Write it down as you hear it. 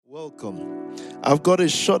Welcome. I've got a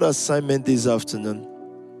short assignment this afternoon.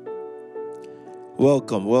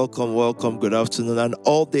 Welcome. Good afternoon. And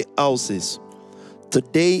all the houses.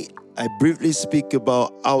 Today, I briefly speak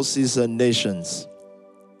about houses and nations.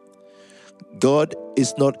 God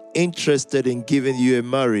is not interested in giving you a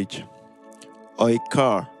marriage, or a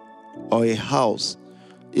car, or a house,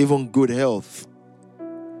 even good health.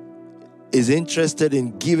 He's interested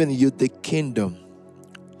in giving you the kingdom,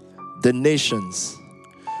 the nations.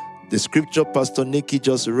 The scripture Pastor Nikki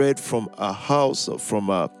just read from our house, or from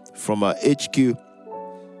our HQ.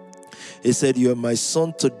 He said, "You are my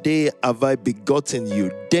son, today have I begotten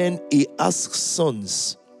you." Then he asks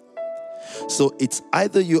sons. So it's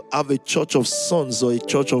either you have a church of sons or a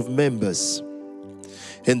church of members.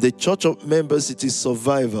 In the church of members, it is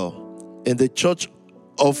survival. In the church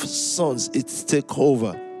of sons, it's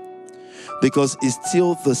takeover. Because it's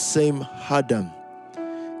still the same Adam.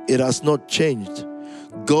 It has not changed.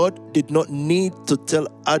 God did not need to tell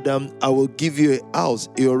Adam, "I will give you a house."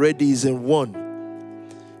 He already is in one.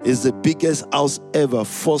 It's the biggest house ever,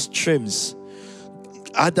 4 streams.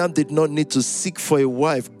 Adam did not need to seek for a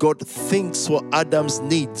wife. God thinks for Adam's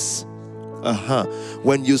needs.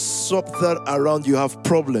 When you swap that around, you have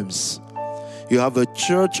problems. You have a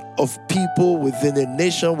church of people within a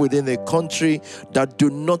nation, within a country that do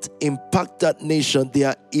not impact that nation. They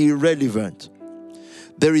are irrelevant.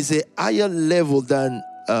 There is a higher level than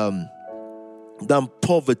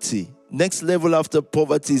poverty. Next level after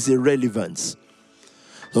poverty is irrelevance.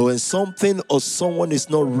 So when something or someone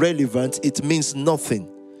is not relevant, it means nothing.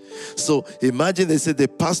 So imagine they say the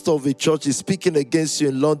pastor of a church is speaking against you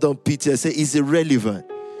in London, Peter. I say he's irrelevant.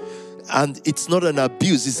 And it's not an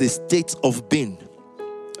abuse, it's a state of being.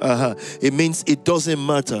 It means it doesn't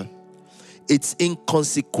matter. It's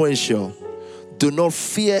inconsequential. Do not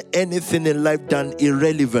fear anything in life than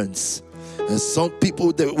irrelevance. And some people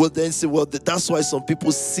will then say, well, that's why some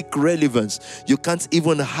people seek relevance. You can't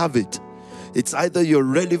even have it. It's either you're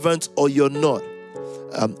relevant or you're not.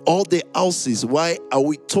 All the houses, why are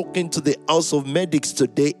we talking to the house of medics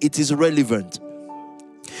today? It is relevant.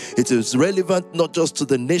 It is relevant not just to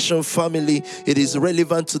the nation family, it is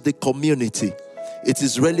relevant to the community. It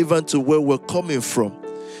is relevant to where we're coming from.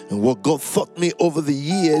 And what God taught me over the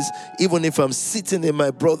years, even if I'm sitting in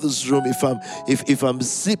my brother's room, if I'm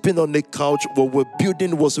sleeping on the couch, what we're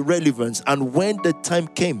building was relevance. And when the time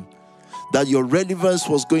came that your relevance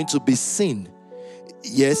was going to be seen,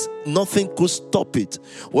 yes, nothing could stop it.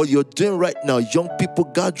 What you're doing right now, young people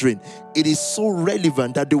gathering, it is so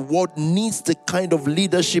relevant that the world needs the kind of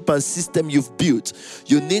leadership and system you've built.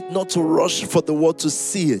 You need not to rush for the world to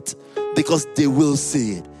see it, because they will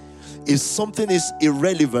see it. If something is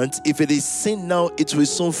irrelevant, if it is seen now, it will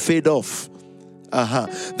soon fade off.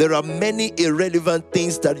 There are many irrelevant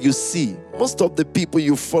things that you see. Most of the people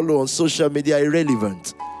you follow on social media are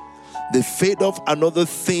irrelevant. They fade off, another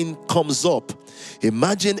thing comes up.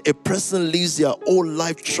 Imagine a person lives their whole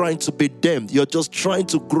life trying to be them. You're just trying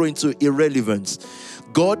to grow into irrelevance.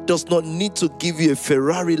 God does not need to give you a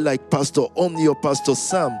Ferrari like Pastor Omni or Pastor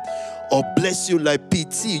Sam, or bless you like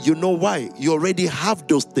PT. You know why? You already have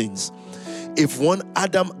those things. If one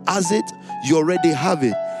Adam has it, you already have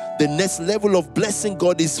it. The next level of blessing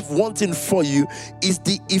God is wanting for you is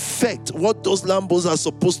the effect, what those Lambos are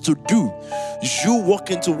supposed to do. You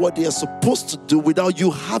walk into what they are supposed to do without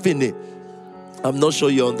you having it. I'm not sure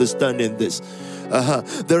you're understanding this.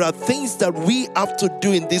 There are things that we have to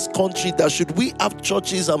do in this country that should we have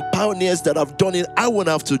churches and pioneers that have done it, I won't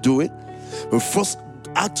have to do it. We first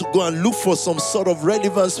had to go and look for some sort of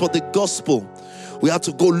relevance for the gospel. We have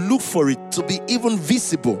to go look for it to be even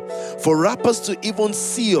visible. For rappers to even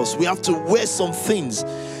see us, we have to wear some things.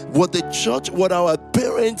 What the church, what our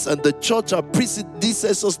parents and the church, our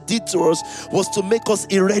predecessors did to us was to make us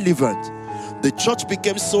irrelevant. The church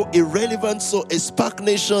became so irrelevant, so a Spark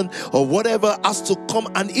Nation or whatever has to come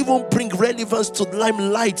and even bring relevance to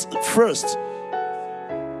limelight first.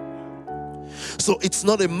 So it's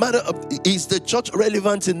not a matter of, is the church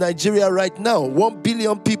relevant in Nigeria right now? 1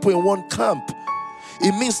 billion people in one camp.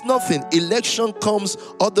 It means nothing. Election comes,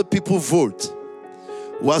 other people vote.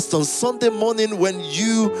 Whilst on Sunday morning when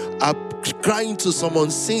you are crying to someone,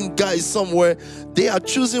 seeing guys somewhere, they are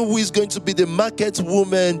choosing who is going to be the Market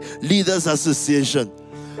Women Leaders Association.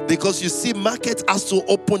 Because you see, market has to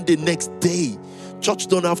open the next day. Church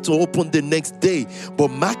don't have to open the next day, but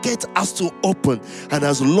market has to open. And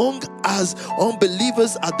as long as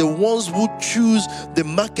unbelievers are the ones who choose the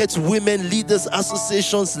Market Women Leaders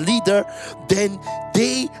Association's leader, then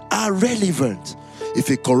they are relevant. If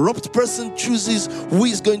a corrupt person chooses who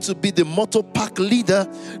is going to be the motor park leader,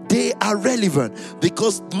 they are relevant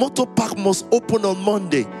because motor park must open on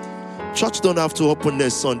Monday. Church don't have to open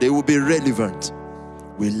next Sunday. It will be relevant.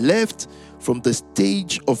 We left from the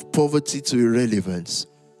stage of poverty to irrelevance.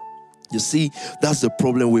 You see, that's the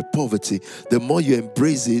problem with poverty. The more you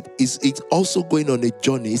embrace it, it's also going on a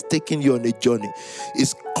journey. It's taking you on a journey.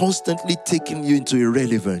 It's constantly taking you into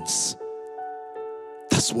irrelevance.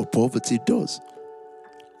 That's what poverty does.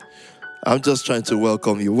 I'm just trying to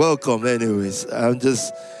welcome you. Welcome anyways.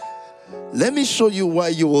 Let me show you why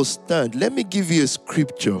you will stand. Let me give you a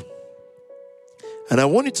scripture. And I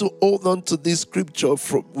want you to hold on to this scripture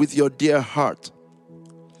with your dear heart.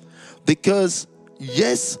 Because,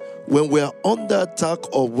 yes, when we're under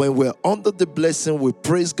attack or when we're under the blessing, we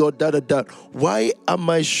praise God, Why am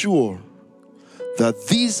I sure that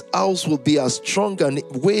this house will be as strong and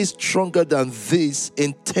way stronger than this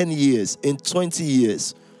in 10 years, in 20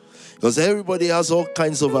 years? Because everybody has all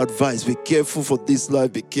kinds of advice. Be careful for this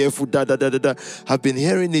life. Be careful, I've been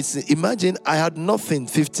hearing it. Imagine I had nothing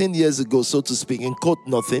 15 years ago, so to speak, in quote,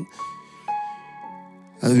 nothing.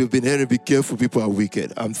 And we've been hearing, be careful, people are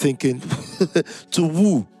wicked. I'm thinking, to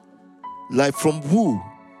who? Like from who?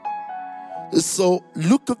 So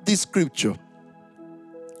look at this scripture.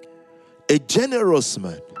 A generous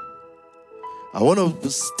man. I want to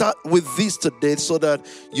start with this today so that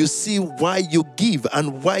you see why you give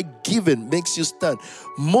and why giving makes you stand.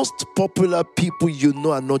 Most popular people you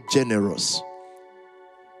know are not generous.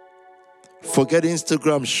 Forget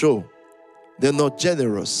Instagram show. They're not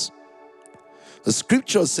generous. The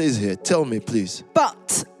scripture says here, tell me please.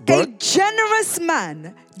 But a generous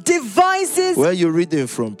man devises... Where are you reading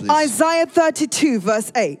from, please? Isaiah 32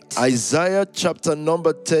 verse 8. Isaiah chapter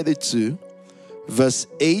number 32 verse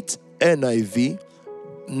 8. NIV.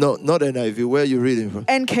 No, not NIV. Where are you reading from?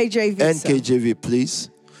 NKJV. NKJV, please.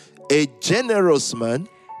 A generous man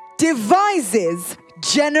devises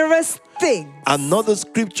generous things. Another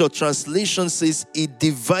scripture translation says he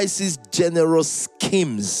devises generous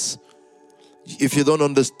schemes. If you don't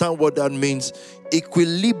understand what that means,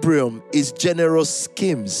 equilibrium is generous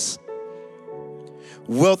schemes.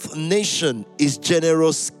 Wealth Nation is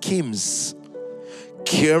generous schemes.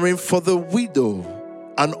 Caring for the widow.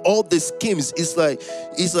 And all the schemes, it's like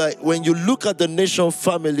when you look at the Nation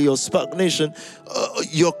family or Spark Nation,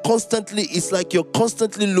 it's like you're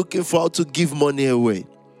constantly looking for how to give money away.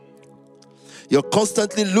 You're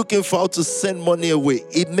constantly looking for how to send money away.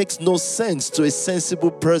 It makes no sense to a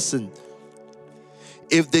sensible person.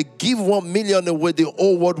 If they give 1 million away, the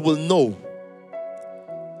whole world will know.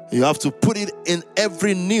 You have to put it in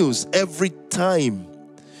every news, every time.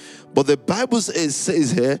 But the Bible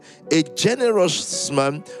says here, a generous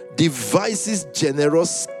man devises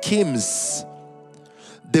generous schemes.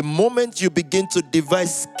 The moment you begin to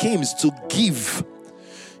devise schemes to give,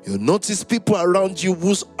 you notice people around you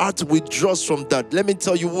whose heart withdraws from that. Let me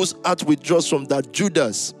tell you whose heart withdraws from that.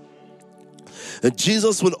 Judas. And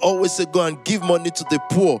Jesus will always say, go and give money to the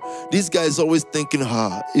poor. This guy is always thinking,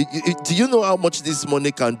 do you know how much this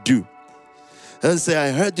money can do? And say,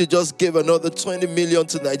 I heard you just gave another 20 million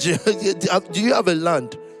to Nigeria. Do you have a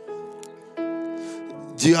land?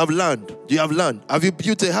 Do you have land? Do you have land? Have you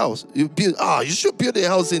built a house? You should build a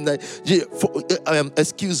house in Nigeria.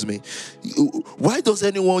 Excuse me. Why does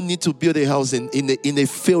anyone need to build a house in a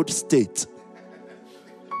failed state?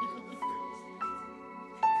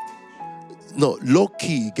 No, low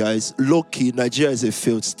key, guys. Low key, Nigeria is a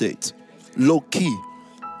failed state. Low key.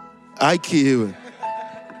 High key even.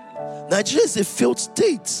 Nigeria is a failed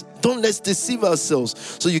state. Don't let's deceive ourselves.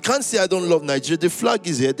 So you can't say I don't love Nigeria. The flag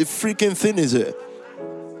is here. The freaking thing is here.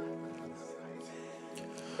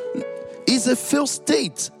 It's a failed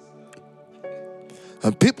state.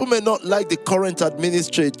 And people may not like the current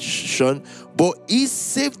administration, but he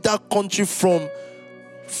saved that country from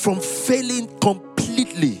failing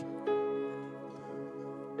completely.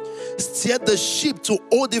 Steered the ship to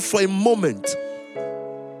hold it for a moment.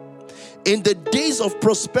 In the days of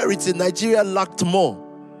prosperity, Nigeria lacked more.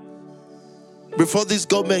 Before this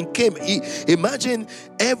government came, imagine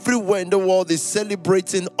everywhere in the world is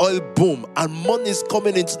celebrating oil boom and money is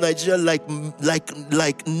coming into Nigeria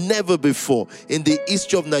like never before in the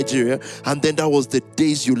history of Nigeria. And then that was the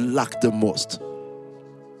days you lacked the most.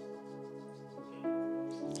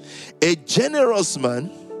 A generous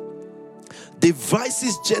man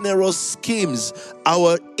devises generous schemes.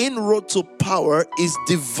 Our inroad to power is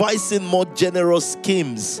devising more generous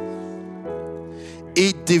schemes.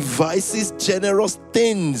 It devises generous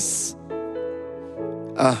things.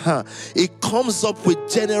 It comes up with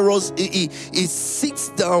generous. It sits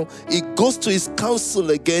down. It goes to his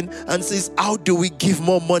council again and says, how do we give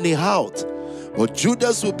more money out? But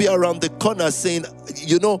Judas will be around the corner saying,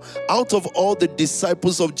 out of all the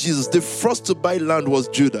disciples of Jesus, the first to buy land was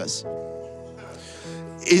Judas.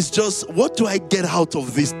 It's just, what do I get out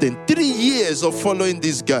of this thing? 3 years of following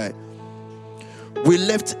this guy. We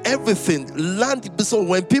left everything. Land. So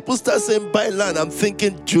when people start saying buy land, I'm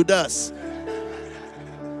thinking Judas.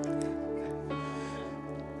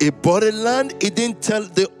 He bought a land, he didn't tell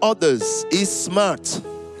the others. He's smart.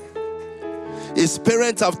 His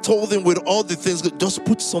parents have told him with all the things, just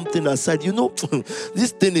put something aside. You know,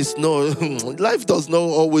 this thing is no, life does not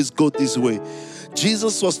always go this way.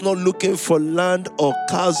 Jesus was not looking for land or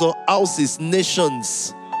cars or houses,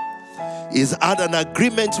 nations. He's had an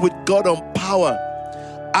agreement with God on power.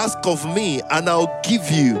 Ask of me and I'll give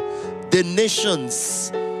you the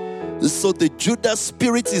nations. So the Judas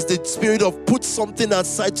spirit is the spirit of put something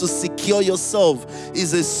aside to secure yourself.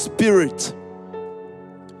 Is a spirit.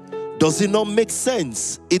 Does it not make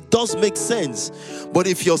sense? It does make sense. But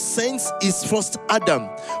if your sense is first Adam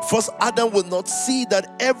will not see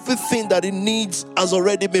that everything that he needs has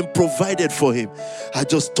already been provided for him. I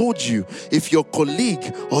just told you, if your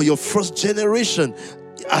colleague or your first generation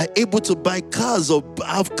are able to buy cars or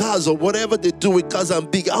have cars or whatever they do with cars and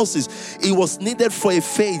big houses, it was needed for a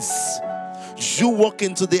phase. You walk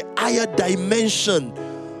into the higher dimension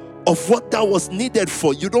of what that was needed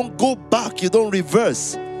for. You don't go back, you don't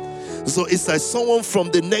reverse. So it's like someone from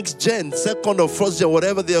the next gen, second or first gen,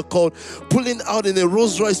 whatever they are called, pulling out in a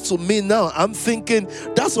Rolls Royce to me now. I'm thinking,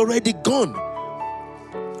 that's already gone.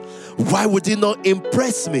 Why would it not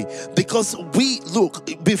impress me? Because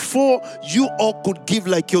look, before you all could give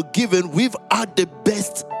like you're giving, we've had the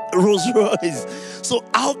best Rolls Royce. So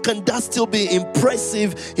how can that still be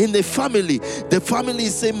impressive in the family? The family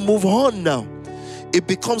is saying, move on now. It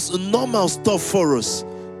becomes normal stuff for us.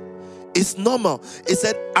 It's normal. It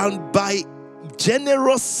said, and by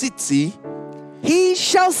generosity, he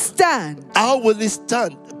shall stand. How will he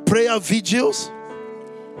stand? Prayer vigils.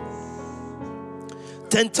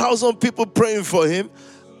 10,000 people praying for him.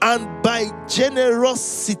 And by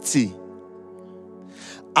generosity.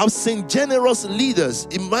 I've seen generous leaders.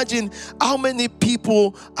 Imagine how many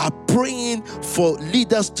people are praying for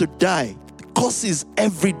leaders to die. Causes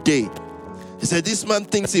every day. He said, this man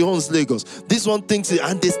thinks he owns Lagos. This one thinks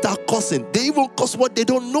and they start cursing. They even curse what they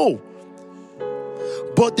don't know.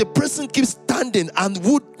 But the person keeps standing, and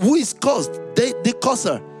who is cursed? The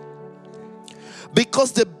curser.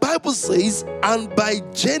 Because the Bible says, and by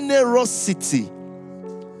generosity.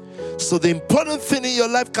 So the important thing in your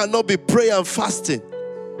life cannot be prayer and fasting.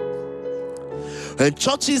 When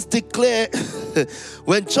churches declare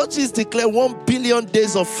 1 billion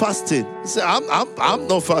days of fasting, say, I'm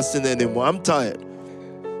not fasting anymore. I'm tired.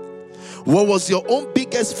 What was your own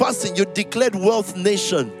biggest fasting? You declared wealth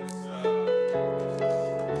nation.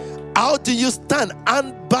 How do you stand?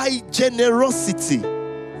 And by generosity,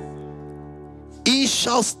 he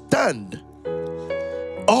shall stand.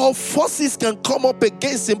 All forces can come up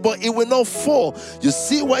against him, but it will not fall. You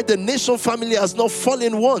see why the nation family has not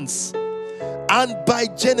fallen once. And by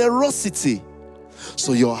generosity.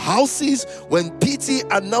 So your houses, when PT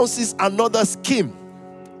announces another scheme,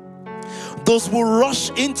 those will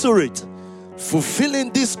rush into it,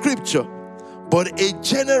 fulfilling this scripture. But a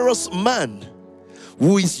generous man,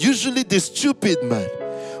 who is usually the stupid man,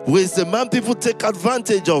 who is the man people take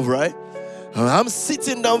advantage of, right? I'm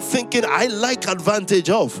sitting down thinking, I like advantage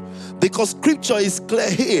of, because scripture is clear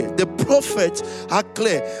here. The prophets are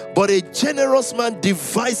clear. But a generous man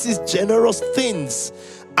devises generous things,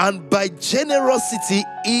 and by generosity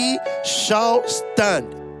he shall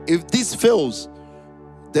stand. If this fails,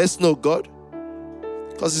 there's no God,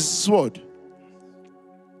 because it's a sword.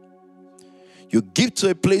 You give to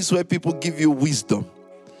a place where people give you wisdom.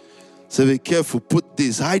 So be careful, put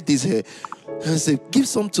this, hide this here. And say, give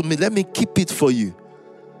some to me, let me keep it for you.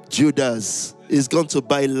 Judas is going to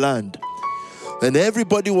buy land. When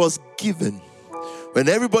everybody was given, when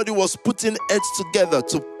everybody was putting heads together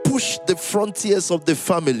to push the frontiers of the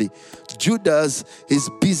family, Judas is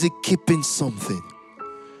busy keeping something.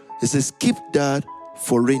 He says, keep that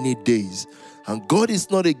for rainy days. And God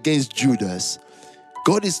is not against Judas.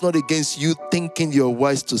 God is not against you thinking you're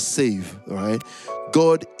wise to save, all right?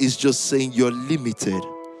 God is just saying you're limited.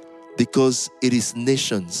 Because it is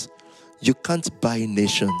nations. You can't buy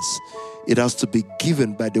nations. It has to be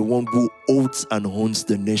given by the one who owns and owns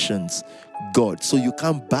the nations, God. So you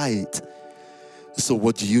can't buy it. So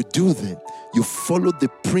what do you do then? You follow the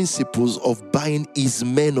principles of buying his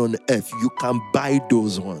men on earth. You can buy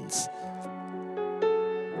those ones.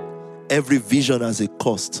 Every vision has a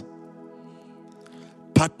cost.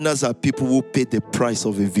 Partners are people who pay the price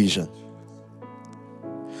of a vision.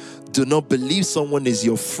 Do not believe someone is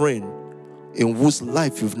your friend in whose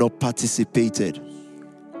life you've not participated.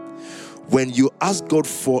 When you ask God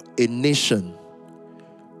for a nation,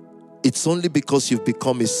 It's only because you've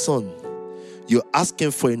become a son. You're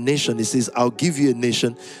asking for a nation. He says, I'll give you a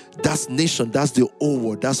nation. That's nation. That's the whole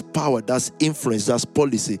world. That's power. That's influence. That's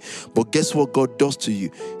policy. But guess what God does to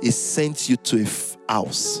you? He sends you to a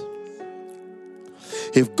house.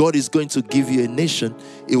 If God is going to give you a nation,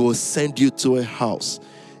 He will send you to a house.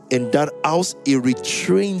 In that house, He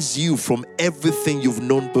retrains you from everything you've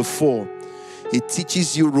known before. He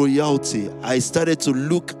teaches you royalty. I started to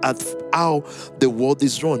look at how the world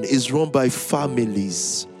is run. It's run by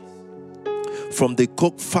families. From the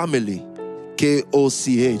Koch family,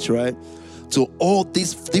 K-O-C-H, right? To all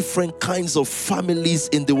these different kinds of families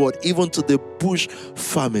in the world, even to the Bush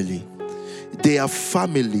family. They are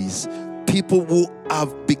families. People who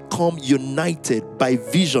have become united by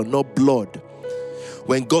vision, not blood.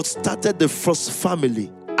 When God started the first family,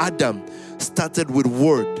 Adam started with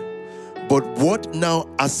word. But what now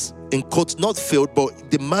has, in quotes, not failed,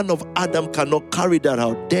 but the man of Adam cannot carry that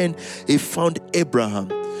out. Then he found Abraham.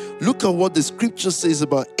 Look at what the scripture says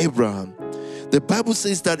about Abraham. The Bible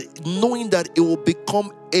says that knowing that it will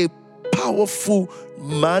become a powerful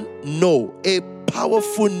man, no, a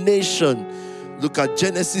powerful nation. Look at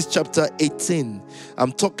Genesis chapter 18.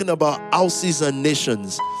 I'm talking about houses and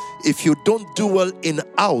nations. If you don't do well in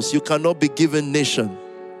house, you cannot be given nation.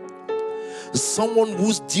 Someone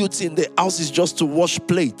whose duty in the house is just to wash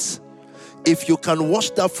plates. If you can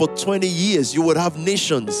wash that for 20 years, you would have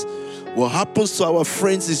nations. What happens to our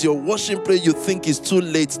friends is you're washing plate, you think it's too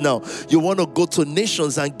late now. You want to go to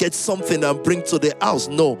nations and get something and bring to the house.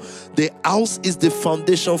 No, the house is the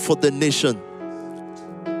foundation for the nation.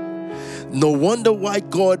 No wonder why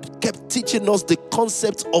God kept teaching us the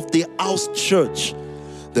concept of the house church.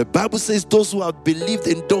 The Bible says those who have believed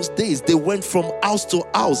in those days, they went from house to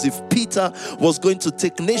house. If Peter was going to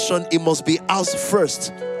take nation, it must be house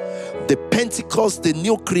first. The Pentecost, the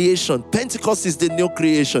new creation. Pentecost is the new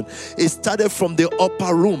creation. It started from the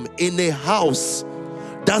upper room in a house.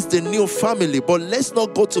 That's the new family. But let's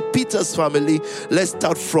not go to Peter's family. Let's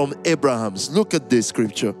start from Abraham's. Look at this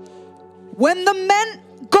scripture. When the men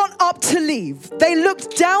got up to leave, they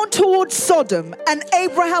looked down towards Sodom, and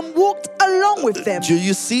Abraham walked along with them. Do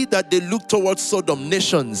you see that they looked towards Sodom,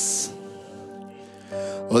 nations?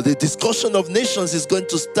 Well, the discussion of nations is going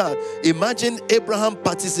to start. Imagine Abraham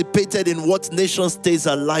participated in what nation stays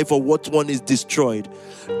alive or what one is destroyed.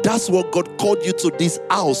 That's what God called you to this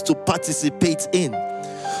house to participate in.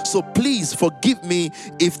 So please forgive me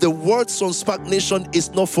if the word Son Spark Nation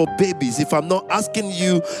is not for babies. If I'm not asking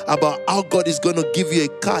you about how God is going to give you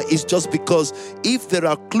a car, it's just because if there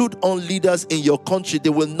are clued-on leaders in your country, they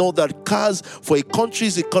will know that cars, for a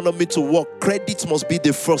country's economy to work, credit must be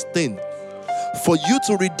the first thing. For you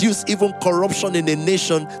to reduce even corruption in a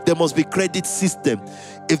nation, there must be credit system.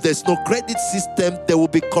 If there's no credit system, there will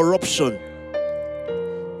be corruption.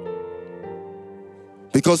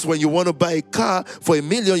 Because when you want to buy a car for $1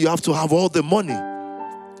 million, you have to have all the money.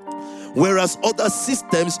 Whereas other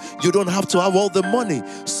systems, you don't have to have all the money.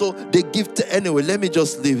 So they give to anyway. Let me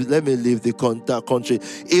leave that country.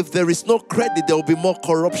 If there is no credit, there will be more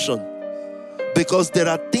corruption. Because there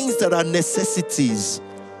are things that are necessities.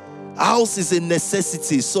 House is a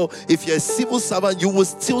necessity. So if you're a civil servant, you will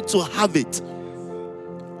still to have it.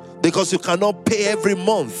 Because you cannot pay every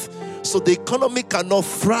month. So the economy cannot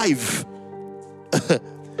thrive.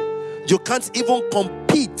 You can't even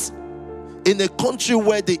compete in a country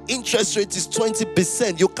where the interest rate is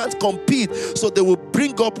 20%. You can't compete. So they will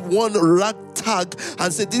bring up one rag tag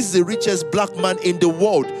and say, this is the richest black man in the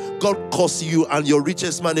world. God calls you and your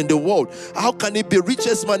richest man in the world. How can it be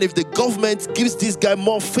richest man if the government gives this guy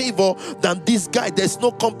more favor than this guy? There's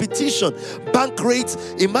no competition. Bank rates,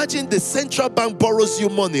 imagine the central bank borrows you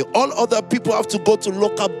money. All other people have to go to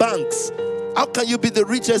local banks. How can you be the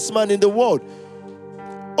richest man in the world?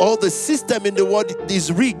 All the system in the world is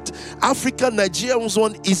rigged. African Nigerians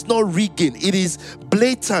one is not rigging. It is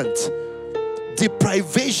blatant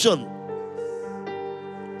deprivation.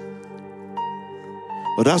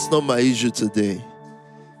 But that's not my issue today.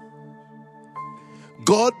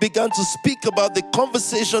 God began to speak about the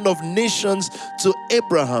conversation of nations to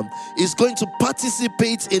Abraham. He's going to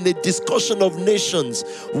participate in a discussion of nations.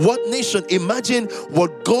 What nation? Imagine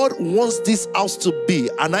what God wants this house to be.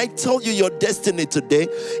 And I tell you, your destiny today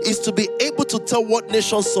is to be able to tell what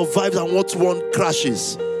nation survives and what one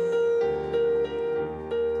crashes.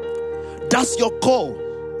 That's your call.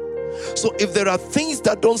 So if there are things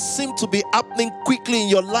that don't seem to be happening quickly in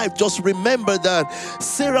your life, just remember that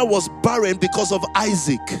Sarah was barren because of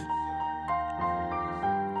Isaac.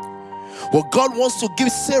 What God wants to give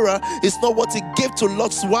Sarah is not what he gave to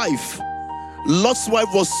Lot's wife. Lot's wife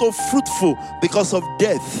was so fruitful because of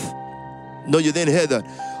death. No, you didn't hear that.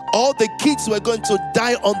 All the kids were going to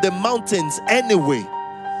die on the mountains anyway.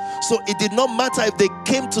 So it did not matter if they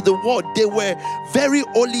came to the world. They were very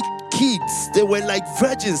holy kids. They were like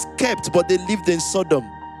virgins kept, but they lived in Sodom.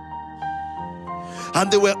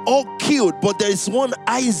 And they were all killed, but there is one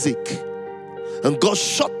Isaac. And God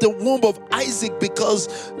shut the womb of Isaac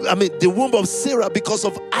the womb of Sarah because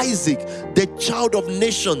of Isaac, the child of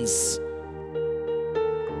nations.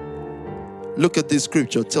 Look at this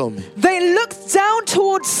scripture, tell me. They looked down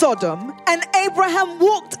towards Sodom, and Abraham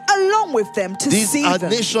walked along with them to see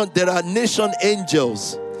them. There are nation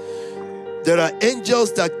angels. There are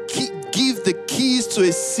angels that give the keys to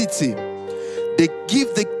a city. They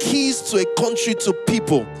give the keys to a country to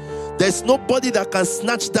people. There's nobody that can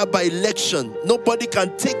snatch that by election. Nobody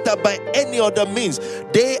can take that by any other means.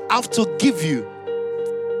 They have to give you.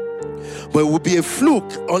 But it will be a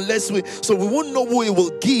fluke unless we won't know who it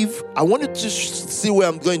will give. I wanted to see where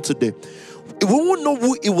I'm going today. We won't know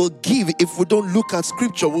who it will give if we don't look at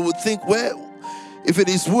scripture. We will think, well, if it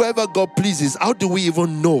is whoever God pleases, how do we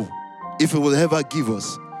even know if it will ever give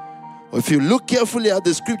us? Or if you look carefully at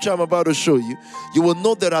the scripture I'm about to show you, you will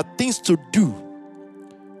know there are things to do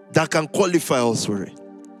that can qualify us for it.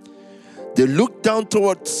 They looked down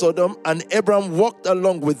toward Sodom, and Abraham walked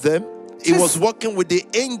along with them. He was walking with the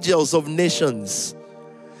angels of nations.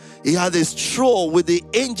 He had a stroll with the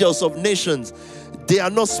angels of nations. They are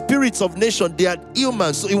not spirits of nation, they are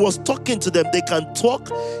humans. So he was talking to them. They can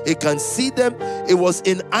talk, he can see them. It was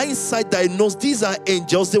in hindsight that he knows these are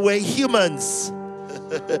angels, they were humans.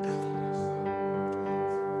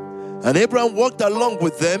 And Abraham walked along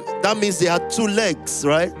with them. That means they had two legs,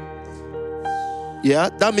 right? Yeah,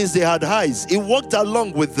 that means they had eyes. He walked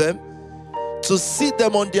along with them to see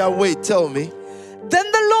them on their way. Tell me.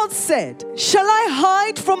 Then the Lord said, shall I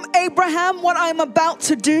hide from Abraham what I'm about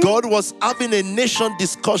to do? God was having a nation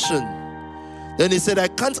discussion. Then he said, I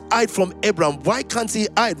can't hide from Abraham. Why can't he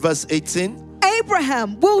hide? Verse 18.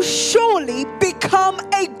 Abraham will surely become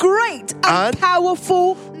a great and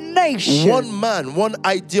powerful nation. One man, one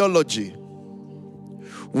ideology,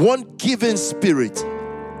 one giving spirit.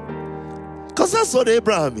 Because that's what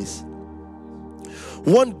Abraham is.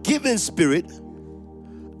 One giving spirit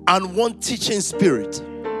and one teaching spirit.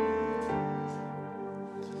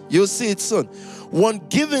 You'll see it soon. One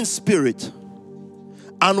giving spirit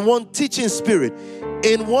and one teaching spirit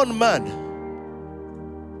in one man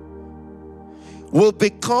will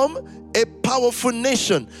become a powerful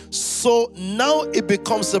nation. So now it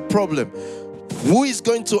becomes a problem. Who is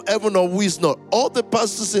going to heaven or who is not? All the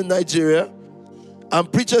pastors in Nigeria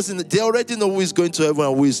and preachers, they already know who is going to heaven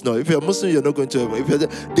and who is not. If you're a Muslim, you're not going to heaven. If you're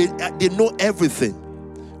they know everything,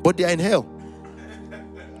 but they are in hell.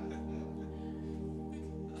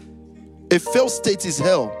 A failed state is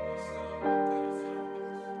hell.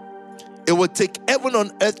 It will take heaven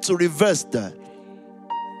on earth to reverse that.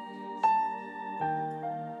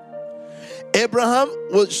 Abraham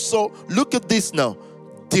was, so look at this now.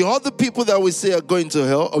 The other people that we say are going to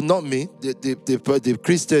hell, or not me, the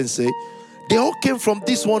Christians say, they all came from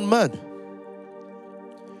this one man.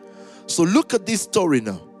 So look at this story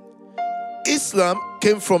now. Islam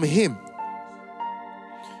came from him.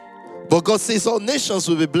 But God says all nations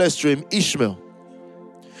will be blessed through him, Ishmael.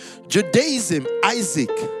 Judaism,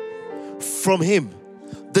 Isaac, from him.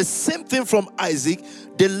 The same thing from Isaac.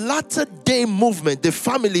 The latter day movement, the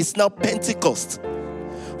family is now Pentecost,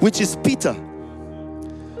 which is Peter,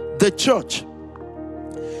 the church.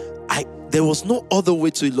 There was no other way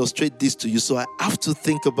to illustrate this to you, so I have to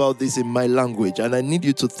think about this in my language, and I need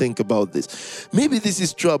you to think about this. Maybe this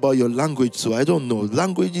is true about your language too. I don't know.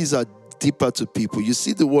 Languages are deeper to people. You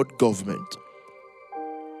see the word government.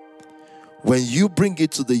 When you bring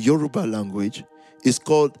it to the Yoruba language, it's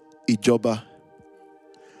called Ijoba.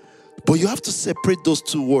 But you have to separate those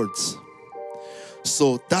two words.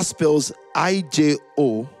 So that spells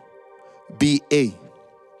I-J-O-B-A.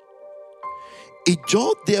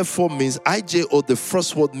 Ijo therefore means, I-J-O, the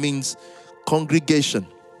first word means congregation.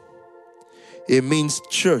 It means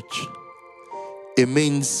church. It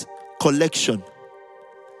means collection.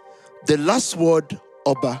 The last word,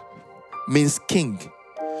 Oba, means king.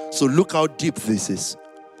 So look how deep this is.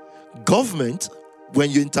 Government, when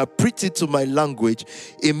you interpret it to my language,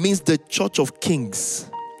 it means the church of kings.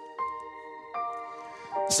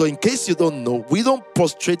 So in case you don't know, we don't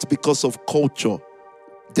prostrate because of culture.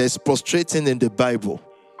 There's prostrating in the Bible.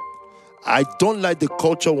 I don't like the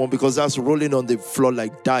culture one because that's rolling on the floor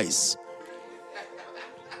like dice.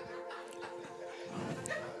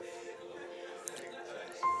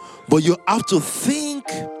 But you have to think,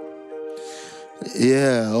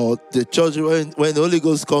 yeah, or the church, when the Holy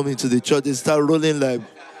Ghost comes into the church, they start rolling like.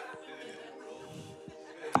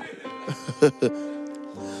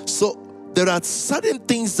 So there are certain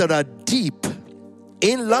things that are deep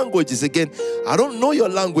in languages. Again, I don't know your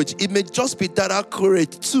language. It may just be that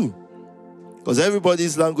accurate too. Because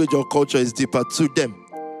everybody's language or culture is deeper to them.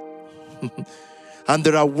 And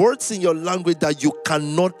there are words in your language that you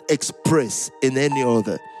cannot express in any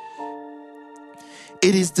other.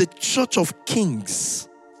 It is the Church of Kings,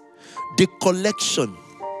 the collection.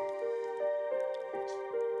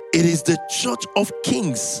 It is the Church of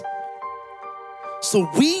Kings. So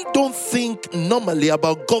we don't think normally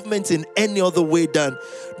about government in any other way than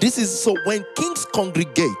this is. So when kings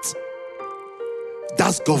congregate,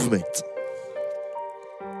 that's government.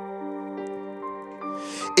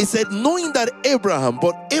 It said, knowing that Abraham,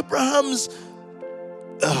 but Abraham's,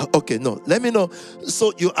 let me know.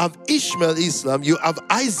 So you have Ishmael, Islam, you have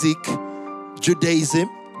Isaac, Judaism,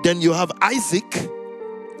 then you have Isaac,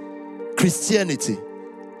 Christianity,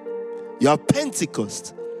 you have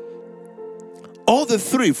Pentecost. All the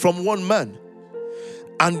three from one man.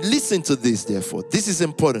 And listen to this, therefore. This is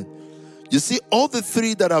important. You see, all the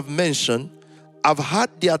three that I've mentioned have had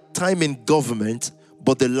their time in government,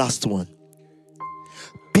 but the last one.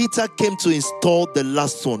 Peter came to install the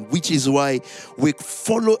last one, which is why we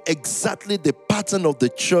follow exactly the pattern of the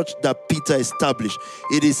church that Peter established.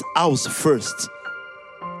 It is house first.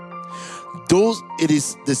 It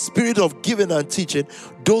is the spirit of giving and teaching.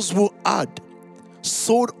 Those who had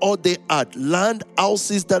sold all they had, land,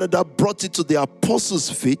 houses, that brought it to the apostles'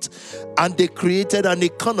 feet, and they created an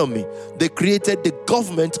economy. They created the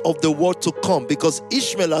government of the world to come, because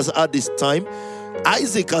Ishmael has had his time,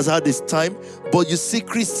 Isaac has had his time, but you see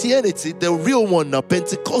Christianity, the real one now,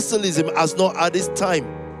 Pentecostalism has not had his time.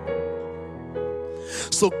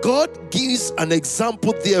 So God gives an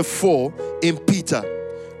example therefore in Peter.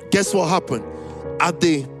 Guess what happened? At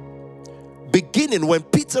the beginning, when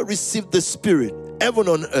Peter received the Spirit, heaven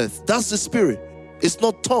on earth, that's the Spirit. It's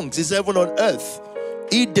not tongues, it's heaven on earth.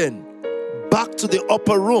 Eden, back to the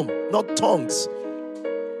upper room, not tongues.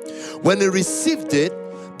 When he received it,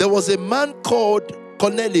 there was a man called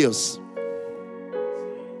Cornelius.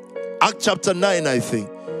 Acts chapter 9, I think.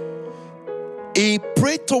 He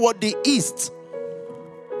prayed toward the east.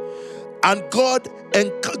 And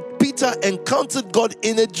Peter encountered God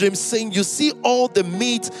in a dream, saying, you see all the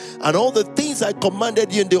meat and all the things I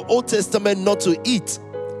commanded you in the Old Testament not to eat.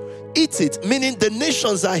 Eat it, meaning the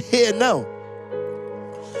nations are here now.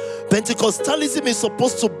 Pentecostalism is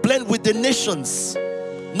supposed to blend with the nations,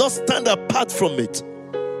 not stand apart from it.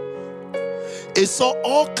 He saw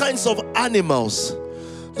all kinds of animals.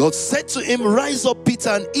 God said to him, rise up, Peter,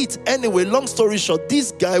 and eat. Anyway, long story short,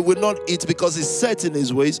 this guy will not eat because he's set in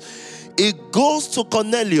his ways. He goes to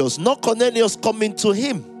Cornelius, not Cornelius coming to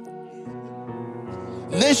him.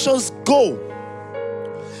 Nations go.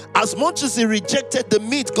 As much as he rejected the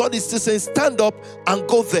meat, God is still saying, stand up and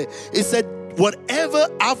go there. He said, whatever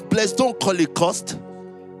I've blessed, don't call it cost.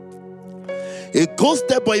 He goes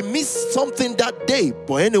there, but he missed something that day.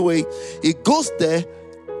 But anyway, he goes there,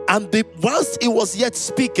 and whilst he was yet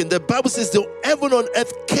speaking, the Bible says the heaven on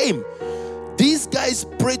earth came. These guys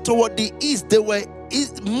prayed toward the east. They were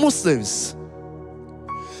Muslims.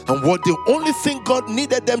 And what the only thing God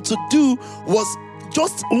needed them to do was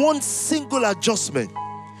just one single adjustment.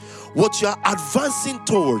 What you are advancing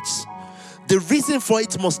towards, the reason for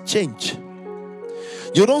it must change.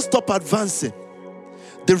 You don't stop advancing.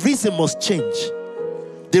 The reason must change.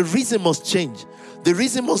 The reason must change. The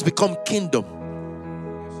reason must become kingdom.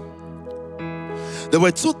 There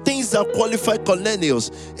were two things that qualified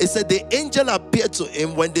Cornelius. It said the angel appeared to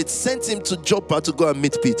him when they sent him to Joppa to go and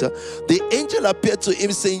meet Peter. The angel appeared to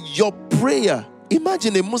him saying, your prayer.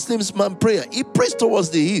 Imagine a Muslim man prayer. He prays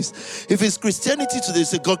towards the east. If it's Christianity today,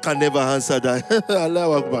 say God can never answer that.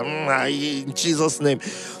 Allahu Akbar. In Jesus' name.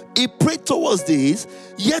 He prayed towards the east,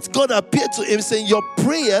 yet God appeared to him saying, your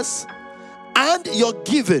prayers and your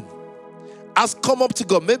giving has come up to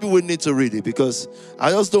God. Maybe we need to read it, because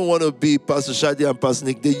I just don't want to be Pastor Shadi and Pastor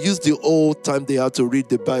Nick. They used the old time they had to read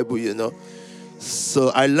the Bible, you know. So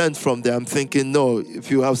I learned from them. I'm thinking, no,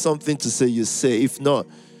 if you have something to say, you say. If not,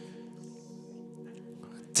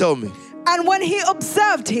 tell me. And when he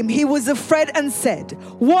observed him, he was afraid and said,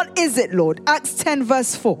 what is it, Lord? Acts 10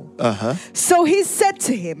 verse 4. So he said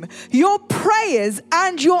to him, your prayers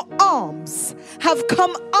and your alms have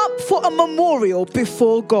come up for a memorial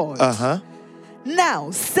before God.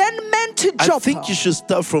 Now send men to Joppa. I think you should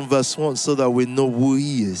start from verse 1 so that we know who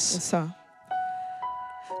he is. Yes, sir.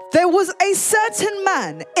 There was a certain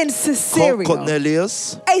man in Caesarea, called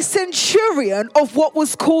Cornelius, a centurion of what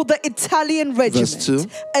was called the Italian regiment, verse 2.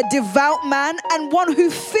 a devout man and one who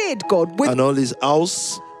feared God with and all his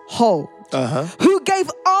house. who gave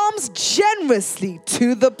alms generously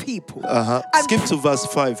to the people. And Skip to verse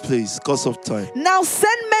 5, please, because of time. now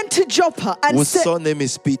send men to Joppa and Whose say, son name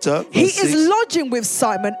is Peter. he verse is 6. lodging with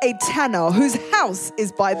Simon, a tanner, whose house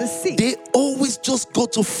is by the sea. They always just go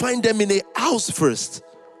to find them in a house first.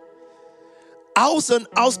 House and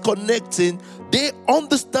house connecting. They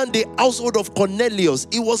understand the household of Cornelius.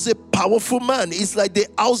 He was a powerful man. It's like the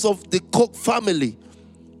house of the Koch family.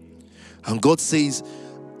 And God says,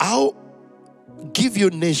 I'll give you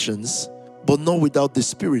nations, but not without the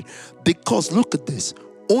Spirit. Because look at this.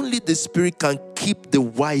 Only the Spirit can keep the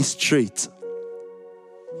why straight.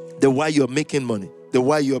 The why you're making money. The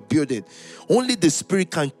why you're building. Only the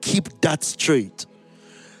Spirit can keep that straight.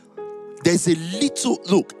 There's a little,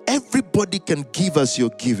 look, everybody can give as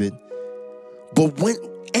you're giving. But when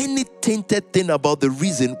any tainted thing about the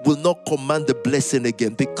reason will not command the blessing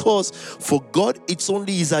again. Because for God, it's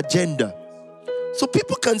only His agenda. So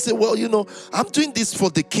people can say, well, I'm doing this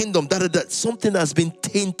for the kingdom. That something has been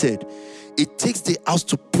tainted. It takes the house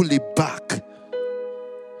to pull it back.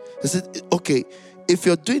 I said, okay, if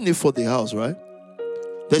you're doing it for the house, right?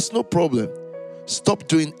 There's no problem. Stop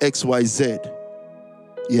doing X, Y, Z.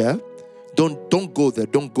 Yeah? Don't go there.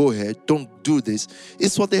 Don't go ahead. Don't do this.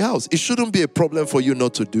 It's for the house. It shouldn't be a problem for you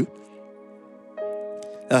not to do.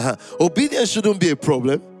 Obedience shouldn't be a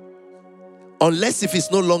problem. Unless if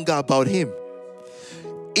it's no longer about Him.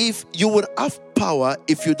 If you would have power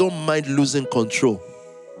if you don't mind losing control.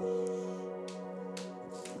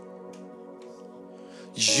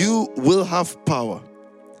 You will have power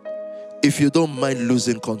if you don't mind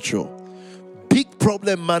losing control. Big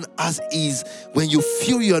problem man has is when you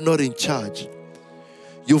feel you are not in charge.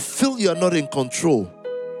 You feel you are not in control.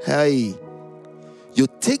 Hey, you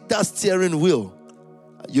take that steering wheel,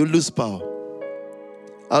 you lose power.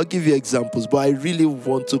 I'll give you examples, but I really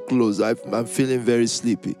want to close. I'm feeling very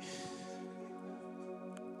sleepy.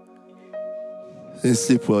 I didn't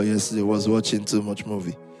sleep well yesterday. I was watching too much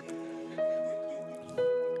movie.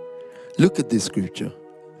 Look at this scripture.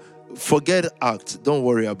 Forget Acts. Don't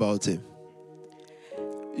worry about him.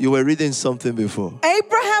 You were reading something before.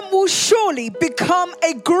 Abraham will surely become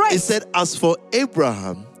a great... It said, as for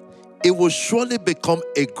Abraham, it will surely become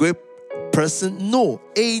a great person. No,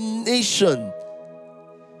 a nation.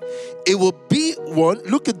 It will be one.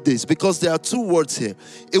 Look at this, because there are two words here.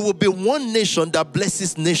 It will be one nation that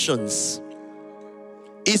blesses nations.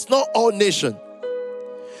 It's not all nation,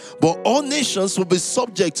 but all nations will be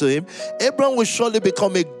subject to him. Abraham will surely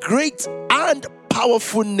become a great and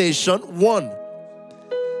powerful nation. One.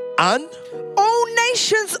 And all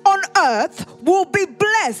nations on earth will be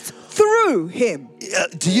blessed through him.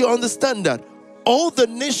 Do you understand that? All the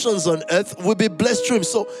nations on earth will be blessed through him.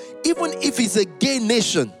 So even if it's a gay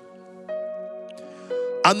nation,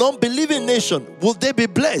 an unbelieving nation, will they be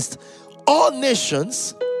blessed? All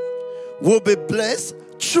nations will be blessed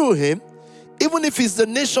through him. Even if it's the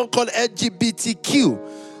nation called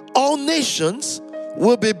LGBTQ, all nations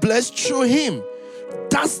will be blessed through him.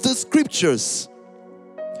 That's the scriptures.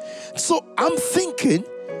 So I'm thinking,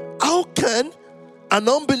 how can an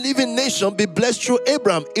unbelieving nation be blessed through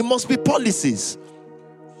Abraham? It must be policies.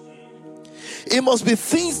 It must be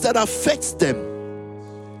things that affect them.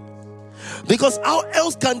 Because how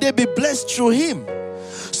else can they be blessed through him?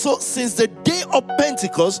 So since the day of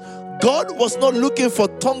Pentecost, God was not looking for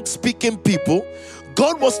tongue-speaking people.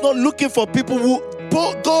 God was not looking for people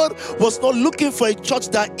God was not looking for a church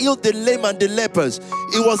that healed the lame and the lepers.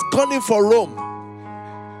 He was gunning for Rome.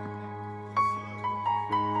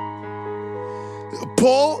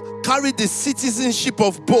 Paul carried the citizenship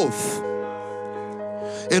of both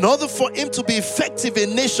in order for him to be effective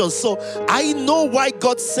in nations. So I know why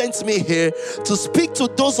God sent me here, to speak to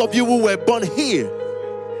those of you who were born here.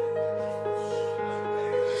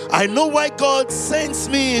 I know why God sends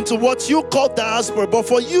me into what you call diaspora, but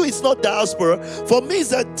for you it's not diaspora. For me it's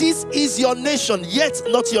that this is your nation, yet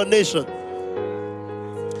not your nation.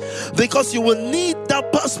 Because you will need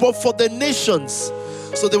that passport for the nations.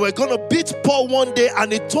 So they were going to beat Paul one day,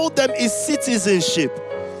 and he told them his citizenship.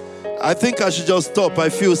 I think I should just stop. I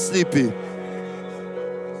feel sleepy.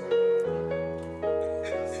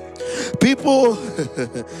 People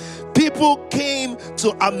came to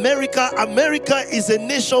America. America is a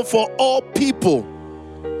nation for all people.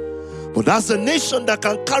 But that's a nation that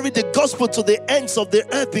can carry the gospel to the ends of the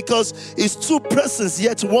earth, because it's two persons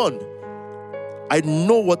yet one. I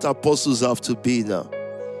know what apostles have to be now.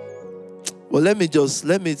 Well, let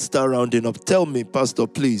me start rounding up. Tell me, Pastor,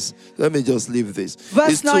 please. Let me just leave this.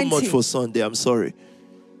 Verse 19. It's too much for Sunday. I'm sorry.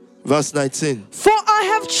 Verse 19. For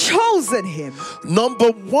I have chosen him.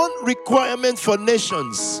 Number one requirement for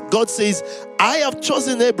nations. God says, I have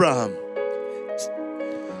chosen Abraham.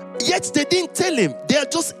 Yet they didn't tell him. They are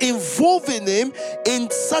just involving him in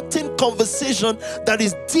certain conversation that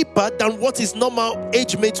is deeper than what his normal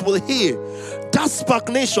age mates will hear. That's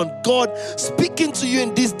stagnation. God speaking to you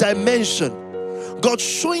in this dimension. God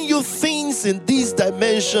showing you things in this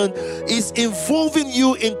dimension is involving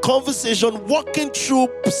you in conversation, walking through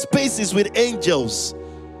spaces with angels.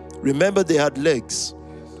 Remember, they had legs.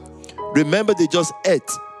 Remember, they just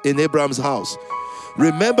ate in Abraham's house.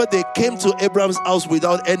 Remember, they came to Abraham's house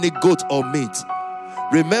without any goat or meat.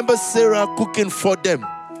 Remember Sarah cooking for them.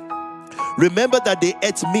 Remember that they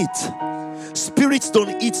ate meat. Spirits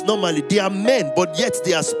don't eat normally. They are men, but yet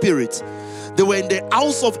they are spirits. They were in the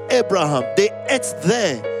house of Abraham. They ate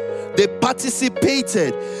there. They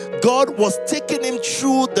participated. God was taking him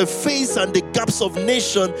through the face and the gaps of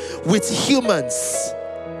nation with humans.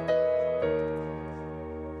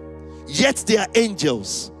 Yet they are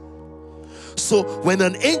angels. So when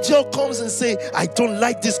an angel comes and say, I don't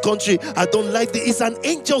like this country, I don't like this, it's an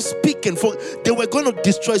angel speaking. For they were going to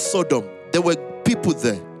destroy Sodom. There were people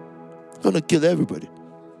there going to kill everybody.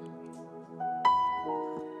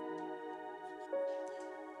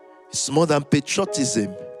 It's more than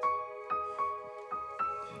patriotism.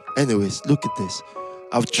 Anyways, look at this.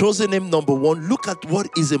 I've chosen him number one. Look at what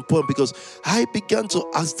is important, because I began to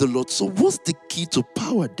ask the Lord, so what's the key to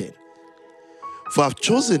power then? For I've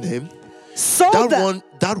chosen him. So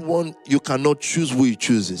that one, you cannot choose who he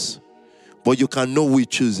chooses, but you can know who he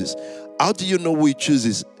chooses. How do you know who he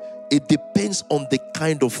chooses? It depends on the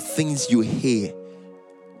kind of things you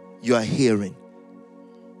are hearing.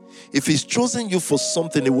 If he's chosen you for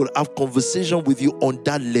something, he will have conversation with you on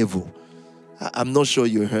that level. I'm not sure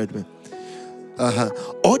you heard me.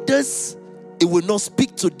 Others, it will not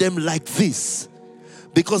speak to them like this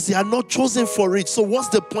because they are not chosen for it. So what's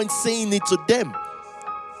the point saying it to them?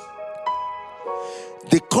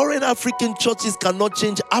 The current African churches cannot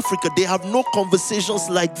change Africa. They have no conversations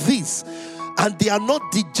like this. And they are not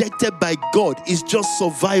dejected by God. It's just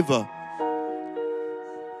survivor.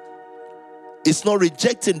 It's not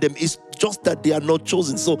rejecting them. It's just that they are not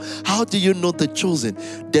chosen. So how do you know the chosen?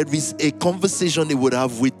 There is a conversation he would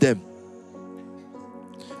have with them.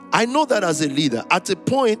 I know that as a leader. At a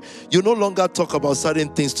point, you no longer talk about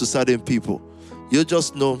certain things to certain people. You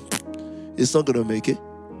just know it's not going to make it.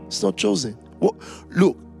 It's not chosen. Well,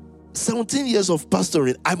 look, 17 years of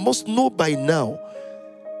pastoring, I must know by now.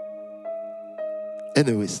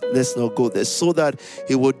 Anyways, let's not go there. So that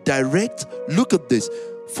he will direct. Look at this.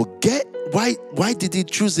 Forget why did he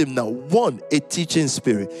choose him now? One, a teaching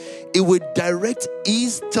spirit. It will direct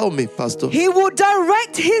his, tell me, Pastor. He will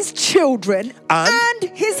direct his children and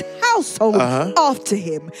his household after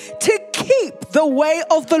him to keep the way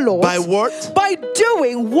of the Lord. By what? By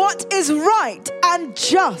doing what is right and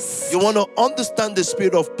just. You want to understand the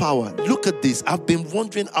spirit of power. Look at this. I've been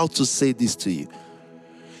wondering how to say this to you.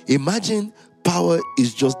 Imagine power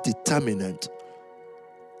is just determinant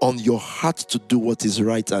on your heart to do what is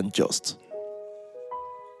right and just.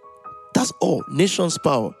 That's all. Nation's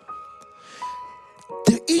power.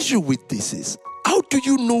 The issue with this is, how do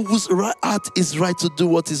you know whose heart is right to do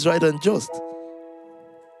what is right and just?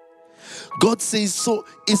 God says, so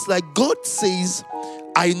it's like God says,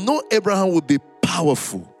 I know Abraham will be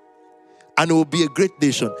powerful and it will be a great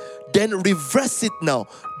nation. Then reverse it now.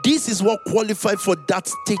 This is what qualified for that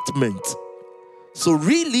statement. So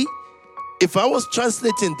really, if I was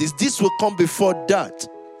translating this will come before that.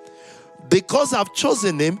 Because I've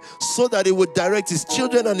chosen him so that he would direct his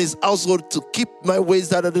children and his household to keep my ways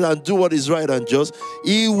and do what is right and just,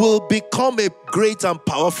 he will become a great and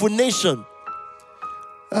powerful nation.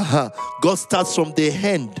 God starts from the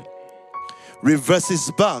end, reverses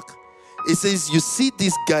back. It says, you see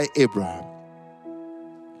this guy Abraham,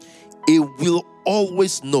 he will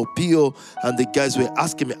always know. P.O. and the guys were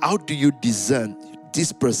asking me, how do you discern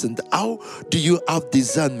this person? How do you have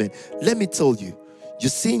discernment? Let me tell you, you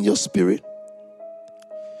see in your spirit,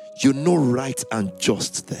 you know right and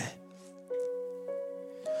just there.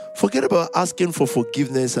 Forget about asking for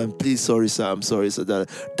forgiveness and please, sorry sir, I'm sorry sir.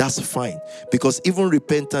 That's fine, because even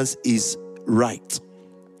repentance is right.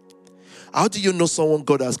 How do you know someone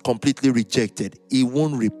God has completely rejected? He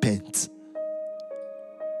won't repent.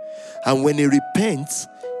 And when he repents,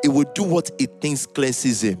 he will do what he thinks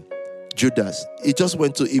cleanses him. Judas, he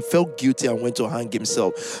felt guilty and went to hang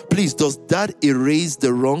himself. Please, does that erase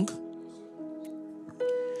the wrong?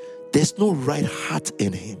 There's no right heart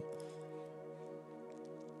in him.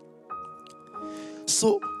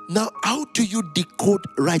 So now, how do you decode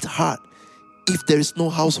right heart if there is no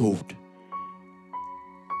household?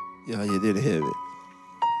 Yeah, you didn't hear it.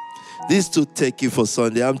 This to take you for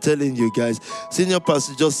Sunday. I'm telling you guys, senior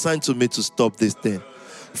pastor just signed to me to stop this thing.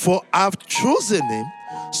 For I've chosen him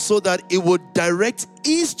so that he would direct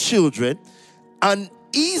his children and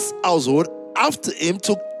his household after him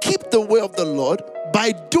to keep the way of the Lord.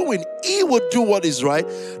 By doing, he will do what is right.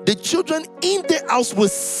 The children in the house will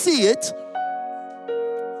see it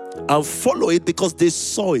and follow it because they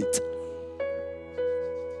saw it.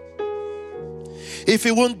 If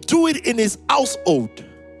he won't do it in his household,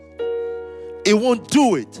 he won't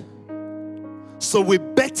do it. So we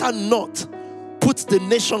better not put the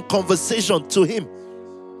nation conversation to him.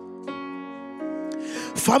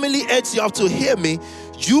 Family heads, you have to hear me.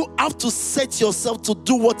 You have to set yourself to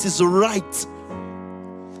do what is right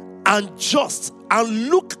and just, and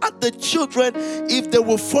look at the children if they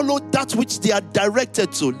will follow that which they are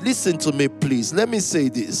directed to. Listen to me, please. Let me say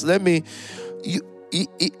this. The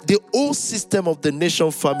whole system of the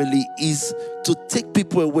nation family is to take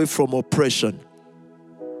people away from oppression.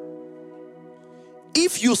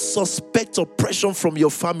 If you suspect oppression from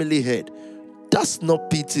your family head, that's not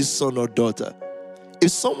P.T.'s son or daughter.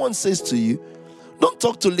 If someone says to you, don't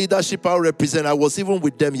talk to leadership, I'll represent. I was even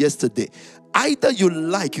with them yesterday. Either you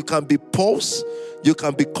can be Pulse, you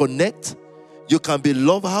can be Connect, you can be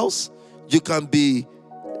Love House, you can be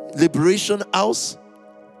Liberation House.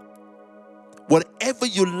 Whatever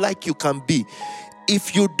you like, you can be.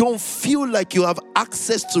 If you don't feel like you have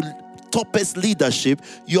access to topest leadership,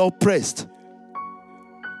 you're oppressed.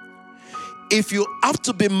 If you have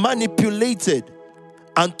to be manipulated,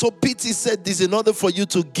 and Topiti said this in order for you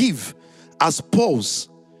to give as Paul's,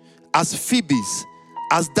 as Phoebe's,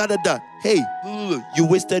 as da-da-da, hey, you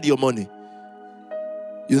wasted your money.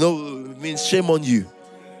 It means shame on you.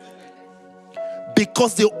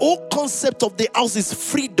 Because the whole concept of the house is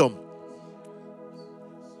freedom.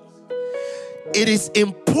 It is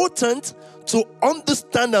important to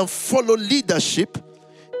understand and follow leadership.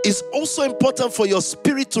 It's also important for your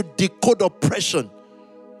spirit to decode oppression.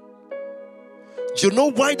 Do you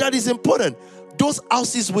know why that is important? Those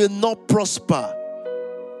houses will not prosper.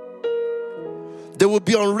 They will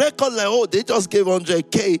be on record like, oh, they just gave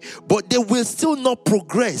 100K, but they will still not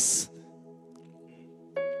progress.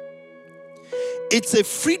 It's a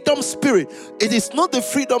freedom spirit. It is not the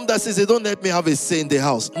freedom that says, they don't let me have a say in the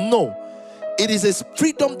house. No. It is a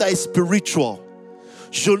freedom that is spiritual.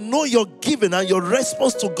 You know your giving and your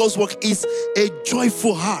response to God's work is a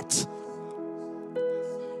joyful heart.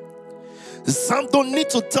 Some don't need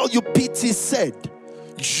to tell you PT said.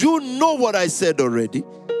 You know what I said already.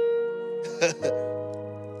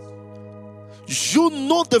 You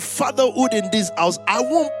know the fatherhood in this house. I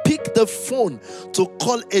won't pick the phone to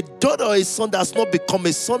call a daughter or a son that's not become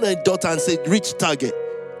a son or a daughter and say, reach target,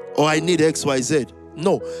 or I need XYZ.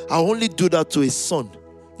 No, I only do that to a son,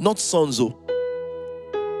 not sonzo.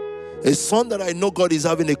 A son that I know God is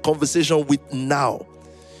having a conversation with now.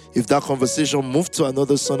 If that conversation moved to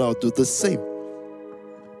another son, I'll do the same.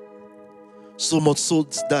 So much so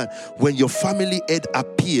that when your family head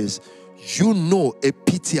appears, you know a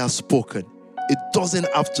PT has spoken. It doesn't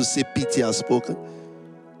have to say PT has spoken.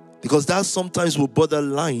 Because that sometimes will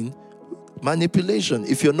borderline manipulation.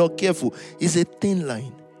 If you're not careful, it's a thin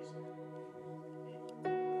line.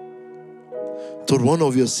 Told one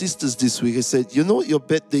of your sisters this week, I said, you know your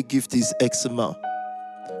birthday gift is X amount.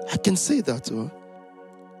 I can say that to her.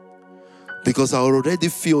 Because I already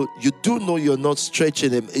feel, you do know you're not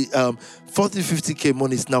stretching them. 40, 50K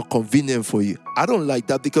money is now convenient for you. I don't like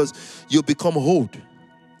that because you become old.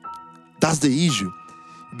 That's the issue.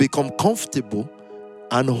 Become comfortable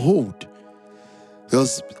and hold.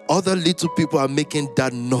 Because other little people are making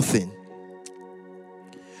that nothing.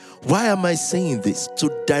 Why am I saying this?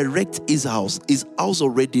 To direct his house. His house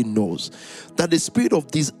already knows that the spirit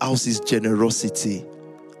of this house is generosity.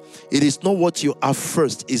 It is not what you have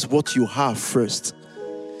first, it's what you have first.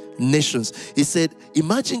 Nations. He said,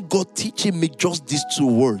 imagine God teaching me just these two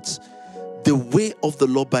words. The way of the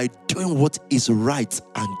Lord by doing what is right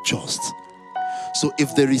and just. So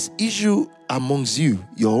if there is issue amongst you,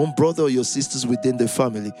 your own brother or your sisters within the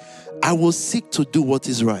family, I will seek to do what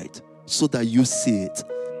is right so that you see it.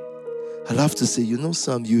 I'll have to say,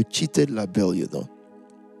 Sam, you cheated Labelle,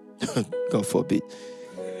 God forbid.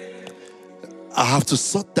 I have to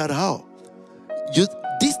sort that out.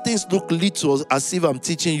 These things look little as if I'm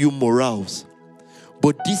teaching you morals.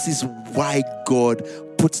 But this is why God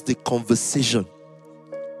puts the conversation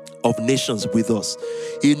of nations with us.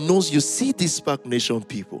 He knows, you see these Spark Nation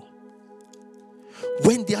people,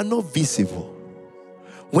 when they are not visible,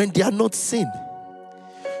 when they are not seen,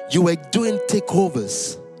 you were doing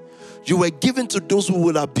takeovers. You were giving to those who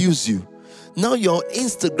will abuse you. Now you're on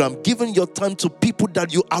Instagram, giving your time to people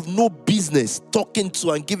that you have no business talking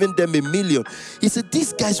to and giving them $1 million. He said,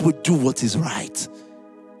 these guys will do what is right.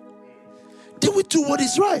 we do what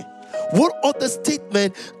is right? What other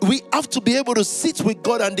statement? We have to be able to sit with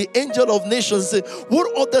God and the angel of nations and say,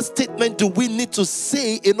 what other statement do we need to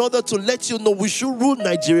say in order to let you know we should rule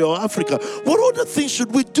Nigeria or Africa? What other things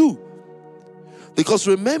should we do? Because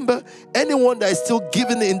remember, anyone that is still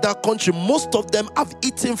giving in that country, most of them have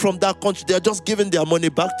eaten from that country. They are just giving their money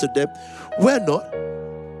back to them. We're not.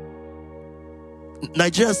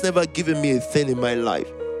 Nigeria's never given me a thing in my life.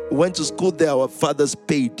 We went to school there, our fathers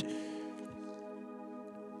paid.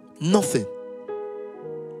 Nothing.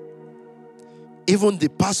 Even the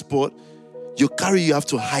passport you carry, you have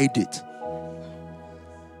to hide it.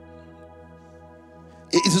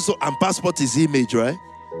 It's also, and passport is image, right?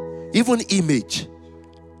 Even image.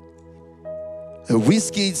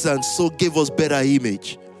 Whiskeys and so gave us better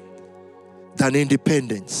image than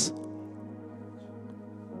independence.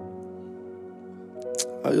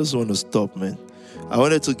 I just want to stop, man. I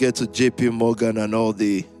wanted to get to JP Morgan and all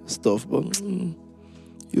the stuff, but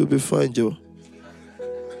you'll be fine, Joe.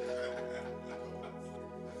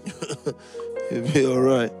 You'll be all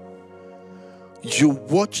right. You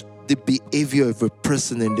watch the behavior of a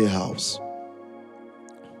person in the house.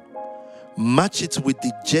 Match it with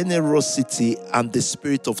the generosity and the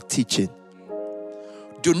spirit of teaching.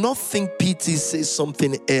 Do not think PT says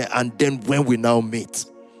something here and then when we now meet,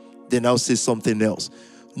 they now say something else.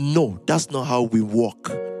 No, that's not how we walk.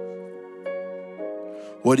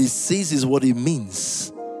 What he says is what it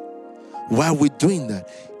means. Why are we doing that?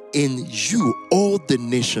 In you, all the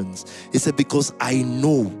nations. He said, because I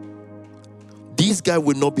know this guy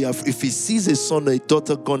will not be afraid. If he sees a son or a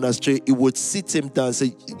daughter gone astray, he would sit him down and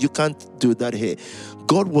say, you can't do that here.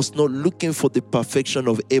 God was not looking for the perfection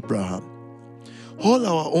of Abraham. All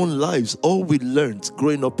our own lives, all we learned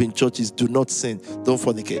growing up in churches, do not sin, don't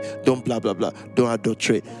fornicate, don't blah, blah, blah, don't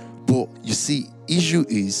adulterate. But you see, issue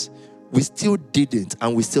is, we still didn't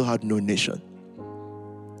and we still had no nation.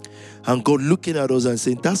 And God looking at us and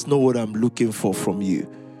saying, that's not what I'm looking for from you.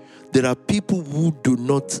 There are people who do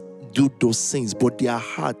not do those things, but their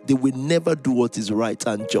heart, they will never do what is right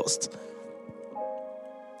and just.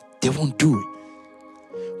 They won't do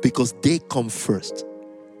it because they come first.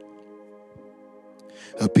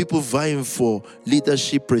 People vying for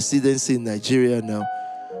leadership, presidency in Nigeria now,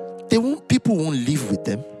 people won't live with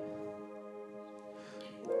them.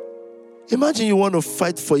 Imagine you want to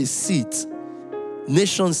fight for a seat,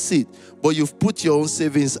 nation seat, but you've put your own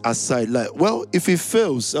savings aside. Like, well, if it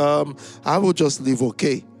fails, I will just live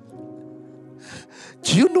okay.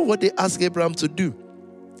 Do you know what they asked Abraham to do?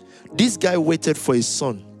 This guy waited for his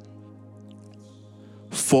son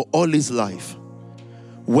for all his life.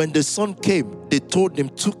 When the son came, they told him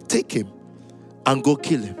to take him and go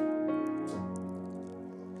kill him.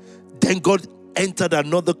 Then God entered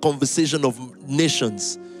another conversation of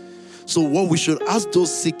nations. So what we should ask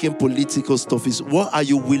those seeking political stuff is, what are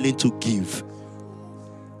you willing to give?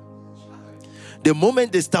 The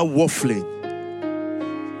moment they start waffling,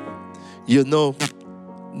 you know,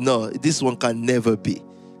 no, this one can never be.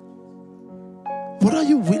 What are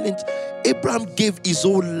you willing to? Abraham gave his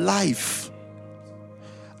whole life.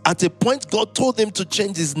 At a point, God told him to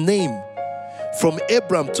change his name from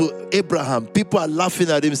Abram to Abraham. People are laughing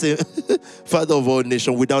at him saying, Father of all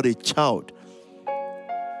nations without a child.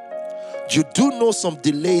 You do know some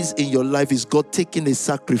delays in your life is God taking a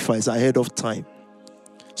sacrifice ahead of time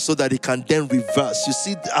so that it can then reverse. You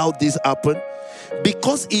see how this happened?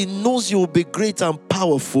 Because he knows you will be great and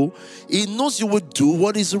powerful, he knows you will do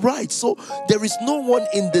what is right. So there is no one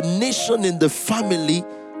in the nation, in the family,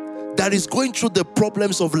 that is going through the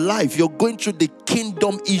problems of life. You're going through the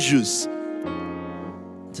kingdom issues.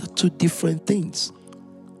 They're two different things.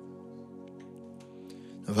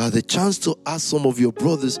 I've had the chance to ask some of your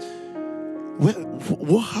brothers,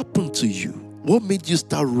 what happened to you? What made you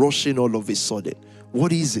start rushing all of a sudden?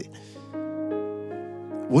 What is it?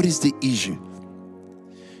 What is the issue?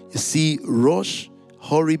 You see,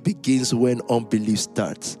 hurry begins when unbelief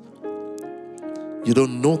starts. You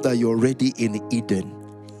don't know that you're already in Eden.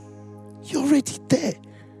 You're already there.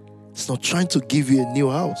 It's not trying to give you a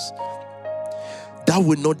new house. That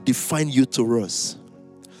will not define you to us.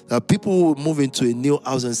 There are people who will move into a new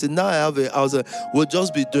house and say, now I have a house, we'll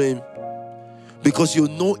just be doing, because you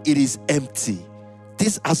know it is empty.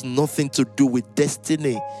 This has nothing to do with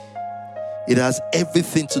destiny. It has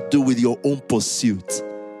everything to do with your own pursuit.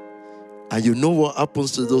 And you know what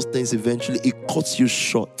happens to those things eventually? It cuts you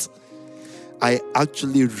short. I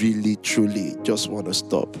actually really, truly just want to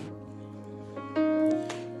stop.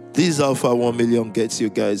 This is how far 1 million gets you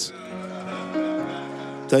guys.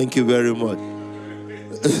 Thank you very much.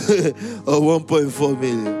 Or 1.4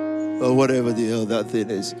 million. Or whatever the hell that thing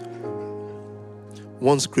is.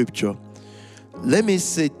 One scripture. Let me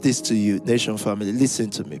say this to you, Nation family. Listen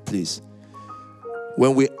to me, please.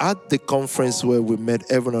 When we at the conference where we met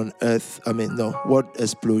Heaven on Earth, Word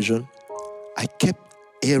Explosion, I kept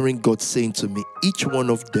hearing God saying to me, each one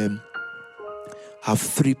of them have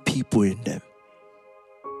 3 people in them.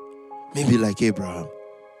 Maybe like Abraham.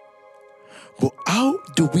 But how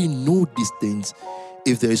do we know these things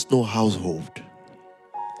if there is no household?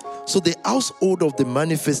 So the household of the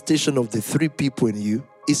manifestation of the 3 people in you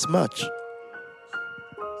is March.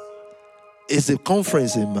 It's a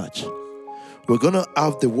conference in March. We're going to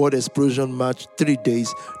have the Word Explosion March 3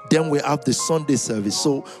 days. Then we have the Sunday service.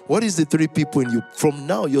 So what is the 3 people in you? From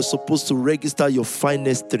now, you're supposed to register your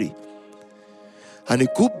finest 3. And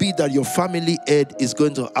it could be that your family head is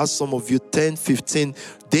going to ask some of you 10, 15.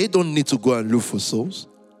 They don't need to go and look for souls.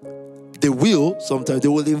 They will. Sometimes they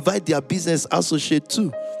will invite their business associate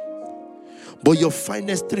too. But your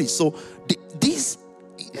finest 3. So these,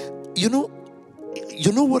 you know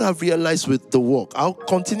what I've realized with the work. I'll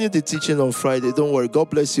continue the teaching on Friday. Don't worry.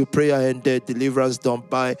 God bless you. Prayer ended. Deliverance done.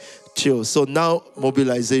 Bye. Chill. So now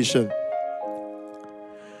mobilization.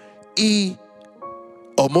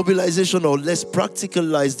 Or mobilization, or let's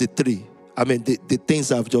practicalize the 3. The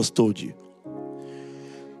things I've just told you.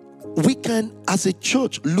 We can, as a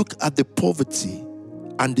church, look at the poverty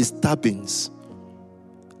and the stabbings.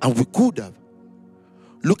 And we could have.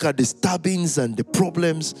 Look at the stabbings and the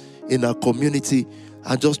problems in our community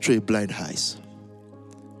and just trade blind eyes.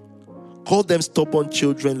 Call them stubborn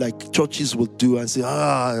children like churches will do and say,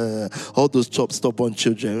 all those stubborn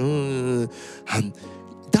children. And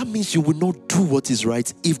that means you will not do what is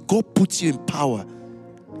right if God puts you in power.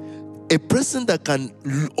 A person that can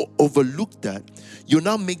overlook that, you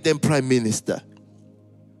now make them prime minister.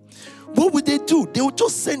 What would they do? They will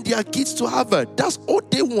just send their kids to Harvard. That's all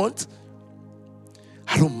they want.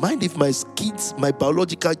 I don't mind if my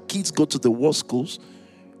biological kids go to the war schools.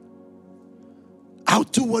 I'll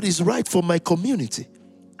do what is right for my community.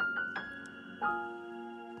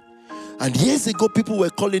 And years ago, people were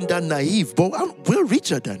calling that naive, but we're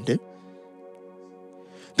richer than them.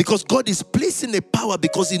 Because God is placing a power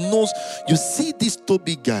because He knows, you see this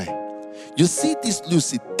Toby guy, you see this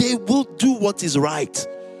Lucy, they will do what is right.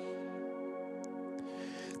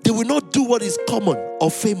 They will not do what is common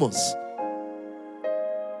or famous.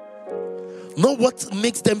 Not what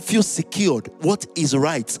makes them feel secured, what is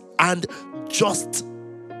right and just.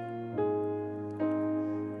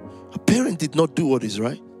 A parent did not do what is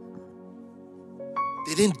right.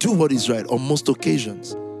 They didn't do what is right on most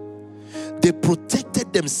occasions. They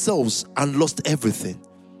protected themselves and lost everything.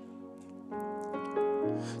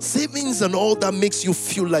 Savings and all that makes you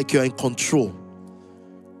feel like you're in control.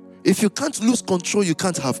 If you can't lose control, you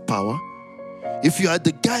can't have power. If you are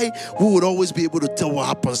the guy who would always be able to tell what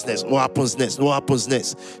happens next, what happens next, what happens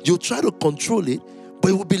next, you'll try to control it, but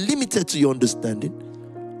it will be limited to your understanding.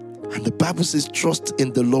 And the Bible says, trust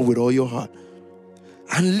in the Lord with all your heart.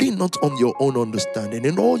 And lean not on your own understanding.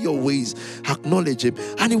 In all your ways, acknowledge Him,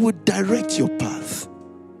 and He will direct your path.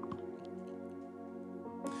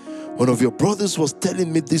 One of your brothers was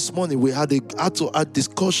telling me this morning, we had a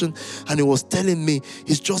discussion, and he was telling me,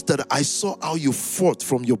 it's just that I saw how you fought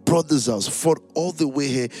from your brother's house, fought all the way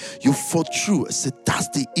here. You fought through. I said, that's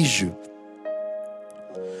the issue.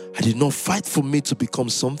 I did not fight for me to become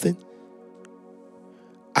something.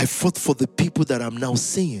 I fought for the people that I'm now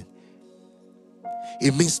seeing.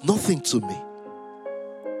 It means nothing to me.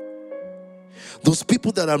 Those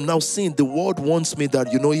people that I'm now seeing, the world wants me that,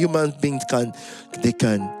 human beings can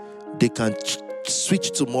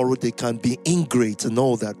switch tomorrow, they can be ingrate and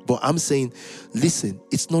all that. But I'm saying, listen,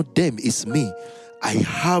 it's not them, it's me. I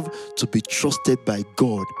have to be trusted by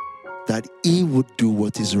God that He would do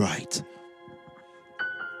what is right.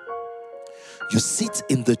 You sit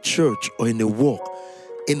in the church or in a walk,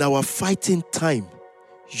 in our fighting time,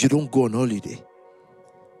 you don't go on holiday.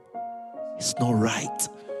 It's not right.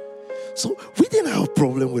 So we didn't have a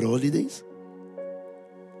problem with holidays.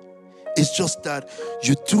 It's just that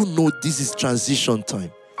you do know this is transition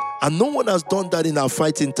time. And no one has done that in our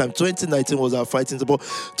fighting time. 2019 was our fighting time. But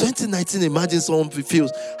 2019, imagine someone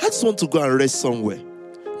feels, I just want to go and rest somewhere.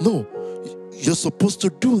 No, you're supposed to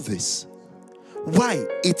do this. Why?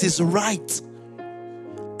 It is right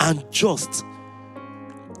and just.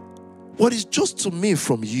 What is just to me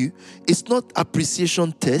from you is not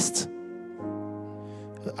appreciation test.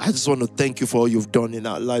 I just want to thank you for all you've done in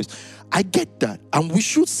our lives. I get that. And we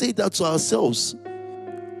should say that to ourselves.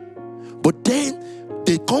 But then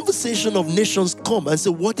the conversation of nations come and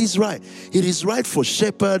say, what is right? It is right for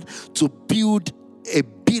Shepherd to build $1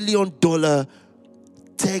 billion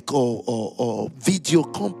tech or video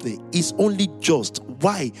company. It's only just.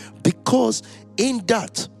 Why? Because because in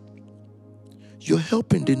that, you're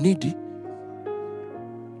helping the needy.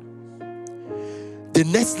 The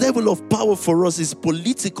next level of power for us is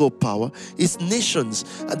political power, is nations.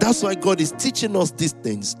 And that's why God is teaching us these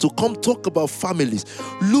things, to come talk about families.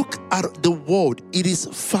 Look at the world, it is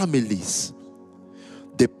families.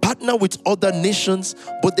 They partner with other nations,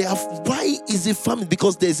 but they have, why is it family?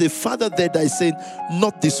 Because there's a father there that is saying,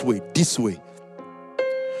 not this way, this way.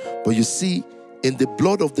 But you see, in the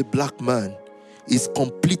blood of the black man is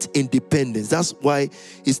complete independence. That's why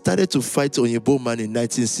he started to fight Oyinbo Man in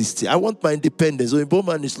 1960. I want my independence. Oyinbo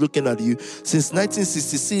Man is looking at you. Since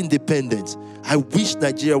 1960, see independence. I wish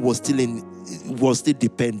Nigeria was still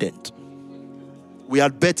dependent. We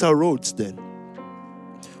had better roads then.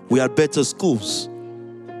 We had better schools.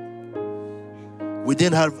 We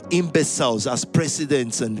didn't have imbeciles as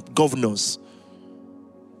presidents and governors.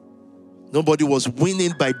 Nobody was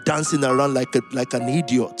winning by dancing around like an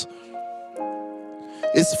idiot.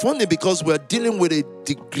 It's funny because we're dealing with a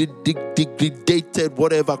degraded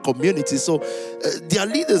whatever community. So their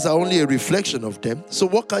leaders are only a reflection of them. So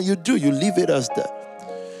what can you do? You leave it as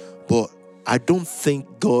that. But I don't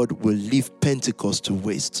think God will leave Pentecost to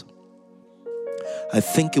waste. I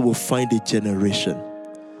think He will find a generation.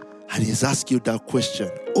 And He's asked you that question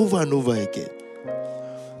over and over again.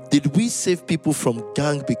 Did we save people from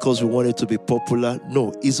gang because we wanted to be popular?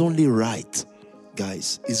 No, it's only right,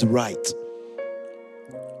 guys. It's right.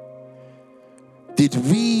 Did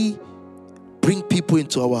we bring people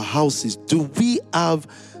into our houses? Do we have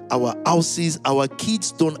our houses? Our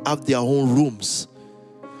kids don't have their own rooms.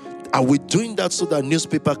 Are we doing that so that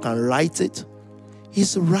newspaper can write it?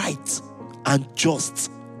 It's right and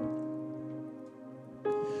just.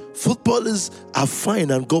 Footballers are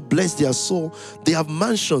fine and God bless their soul. They have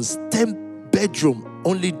mansions, 10 bedroom,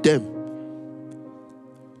 only them.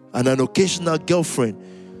 And an occasional girlfriend.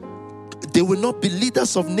 They will not be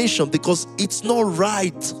leaders of nations because it's not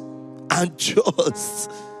right and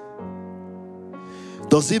just.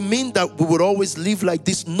 Does it mean that we would always live like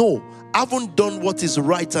this? No. Haven't done what is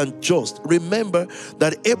right and just. Remember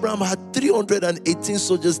that Abraham had 318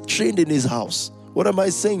 soldiers trained in his house. What am I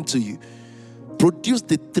saying to you? Produce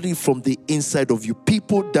the 3 from the inside of you.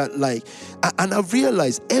 People that like, and I've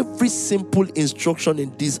realized every simple instruction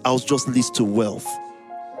in this house just leads to wealth.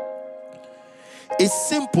 It's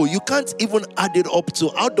simple. You can't even add it up to,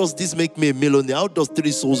 how does this make me a millionaire? How does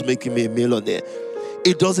 3 souls make me a millionaire?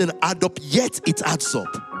 It doesn't add up, yet it adds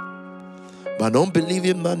up. But an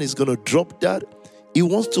unbelieving man is going to drop that. He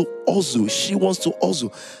wants to hustle. She wants to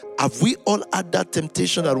hustle. Have we all had that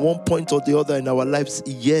temptation at one point or the other in our lives?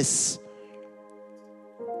 Yes.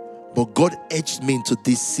 But God edged me into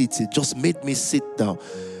this city, just made me sit down.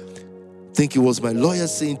 I think it was my lawyer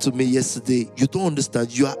saying to me yesterday, you don't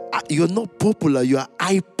understand, you're not popular, you are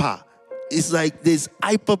hyper. It's like there's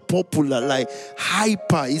hyper popular, like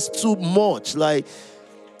hyper, it's too much, like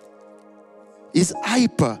it's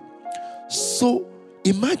hyper. So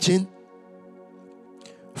imagine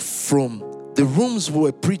from the rooms we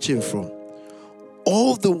were preaching from,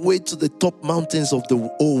 all the way to the top mountains of the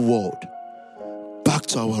whole world, back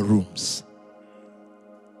to our rooms.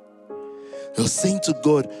 You're saying to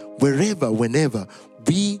God, wherever, whenever,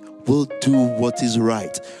 we will do what is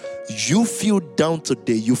right. You feel down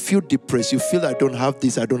today, you feel depressed, you feel I don't have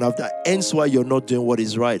this, I don't have that. Hence why you're not doing what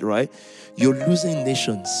is right? You're losing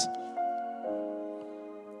nations.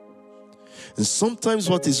 And sometimes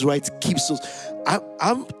what is right keeps us.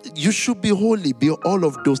 You should be holy, be all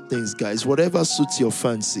of those things, guys. Whatever suits your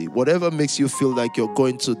fancy, whatever makes you feel like you're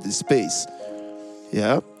going to this space.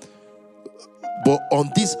 Yeah? But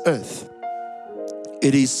on this earth,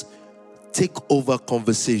 it is takeover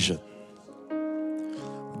conversation.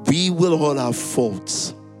 We will all have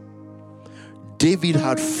faults. David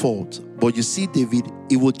had fault, but you see David,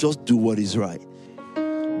 he will just do what is right.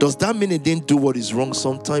 Does that mean he didn't do what is wrong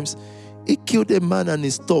sometimes? He killed a man and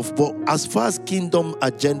his stuff, but as far as kingdom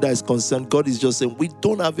agenda is concerned, God is just saying, we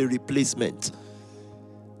don't have a replacement.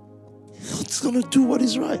 He's going to do what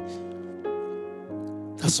is right.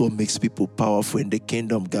 That's what makes people powerful in the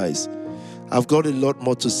kingdom, guys. I've got a lot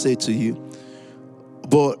more to say to you,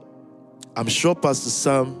 but I'm sure Pastor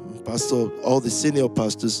Sam, Pastor, all the senior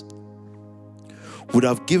pastors would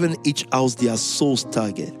have given each house their soul's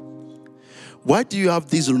target. Why do you have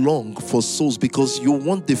this long for souls? Because you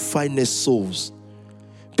want the finest souls.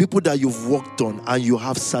 People that you've worked on and you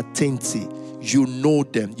have certainty. You know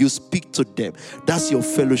them. You speak to them. That's your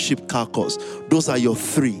fellowship carcass. Those are your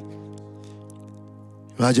 3.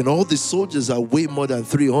 Imagine all the soldiers are way more than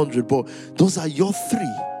 300, but those are your 3.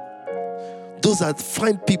 Those are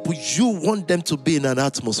fine people. You want them to be in an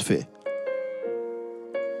atmosphere.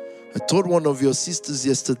 I told one of your sisters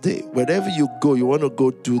yesterday, wherever you go, you want to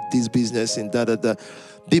go do this business and da.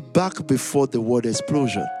 Be back before the word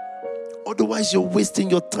explosion. Otherwise, you're wasting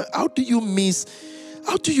your time. How do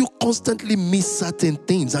you constantly miss certain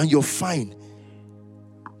things and you're fine?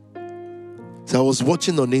 So I was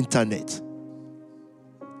watching on the internet.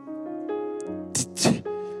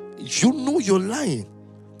 You know you're lying.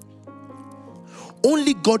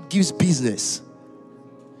 Only God gives business.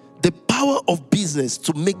 The power of business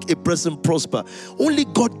to make a person prosper. Only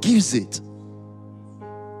God gives it.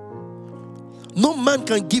 No man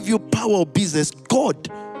can give you power of business. God.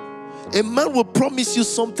 A man will promise you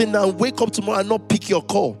something and wake up tomorrow and not pick your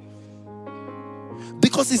call.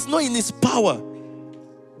 Because it's not in his power.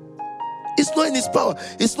 It's not in his power.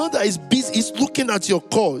 It's not that he's busy. He's looking at your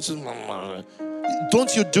call. He says,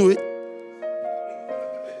 don't you do it?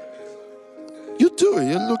 You do it.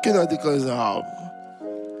 You're looking at it because,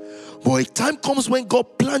 But a time comes when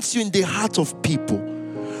God plants you in the heart of people.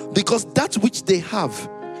 Because that which they have,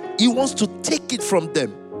 He wants to take it from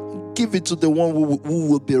them. Give it to the one who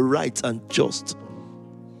will be right and just.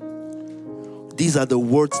 These are the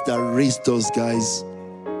words that raised those guys.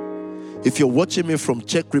 If you're watching me from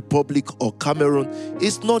Czech Republic or Cameroon,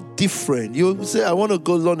 it's not different. You say, I want to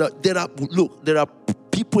go to London. There are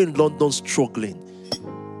people in London struggling.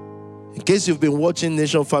 In case you've been watching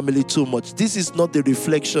Nation Family too much, this is not the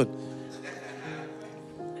reflection.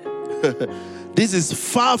 This is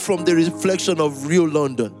far from the reflection of real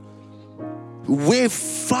London. Way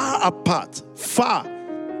far apart. Far.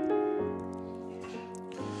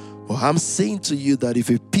 Well, I'm saying to you that if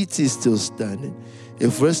a pit is still standing,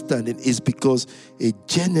 if we're standing, it's because a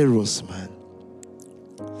generous man,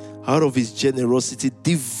 out of his generosity,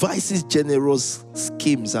 devises generous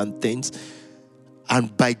schemes and things.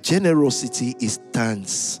 And by generosity, he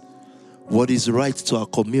stands what is right to our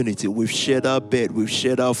community. We've shared our bed. We've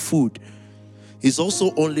shared our food. It's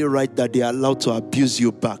also only right that they are allowed to abuse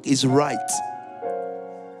you back. It's right.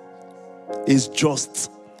 It's just.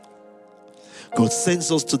 God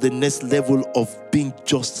sends us to the next level of being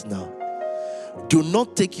just now. Do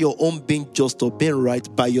not take your own being just or being right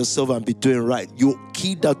by yourself and be doing right. You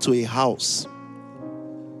key that to a house.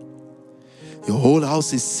 Your whole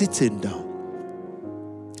house is sitting down.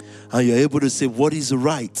 And you're able to say what is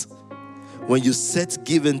right. When you set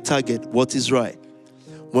given target, what is right?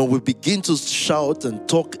 When we begin to shout and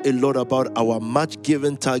talk a lot about our match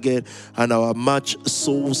given target and our match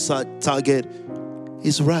soul target,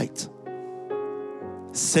 is right.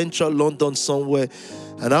 Central London somewhere.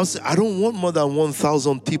 And I'll say, I don't want more than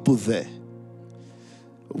 1,000 people there.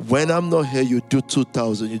 When I'm not here, you do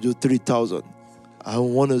 2,000, you do 3,000. I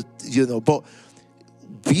don't want to, but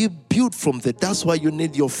we build from there. That's why you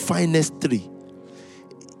need your finest 3.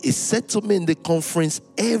 It said to me in the conference,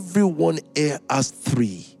 everyone here has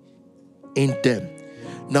 3 in them.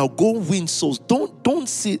 Now go win souls. Don't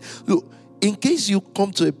see. Look, in case you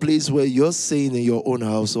come to a place where you're saying in your own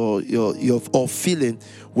house or you're feeling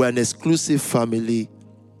we're an exclusive family,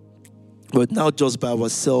 but now just by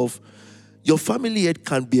ourselves, your family head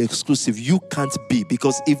can't be exclusive. You can't be,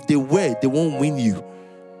 because if they were, they won't win you.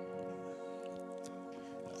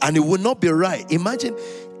 And it will not be right. Imagine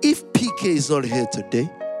if PK is not here today,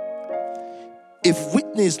 if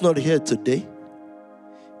Whitney is not here today,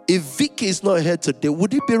 if Vicky is not here today,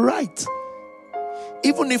 would it be right?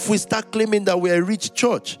 Even if we start claiming that we're a rich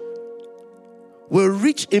church, we're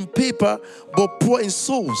rich in paper but poor in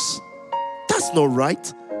souls. That's not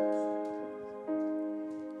right.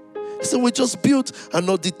 So we just built an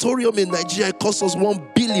auditorium in Nigeria. It cost us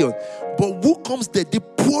 1 billion. But who comes there? The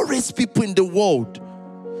poorest people in the world.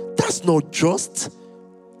 That's not just.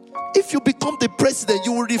 If you become the president,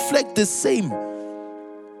 you will reflect the same.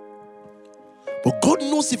 But God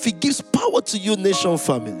knows if He gives power to you, Nation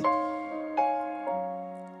Family,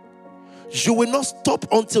 you will not stop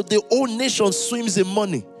until the whole nation swims in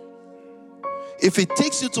money. If it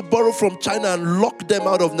takes you to borrow from China and lock them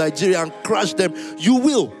out of Nigeria and crash them, you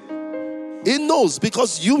will. He knows,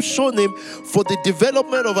 because you've shown Him for the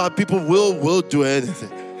development of our people will do anything.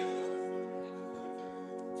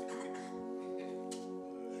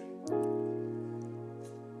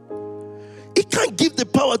 He can't give the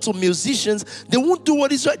power to musicians. They won't do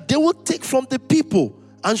what is right. They will take from the people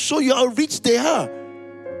and show you how rich they are.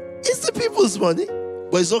 It's the people's money.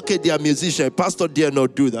 But it's okay, they are musicians. A pastor dare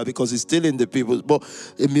not do that because it's still in the people's. But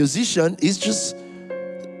a musician is just...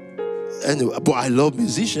 Anyway, but I love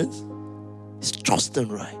musicians. It's just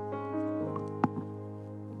and right.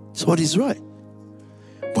 It's what is right.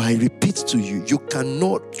 But I repeat to you, you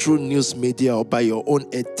cannot through news media or by your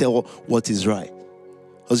own head tell what is right.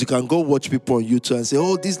 Because you can go watch people on YouTube and say,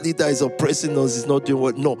 oh, this leader is oppressing us, is not doing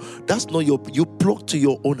what. No, that's not you plug to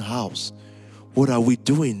your own house. What are we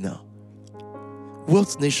doing now?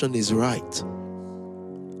 Wealth Nation is right.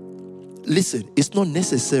 Listen, it's not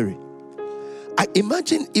necessary. I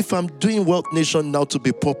imagine if I'm doing Wealth Nation now to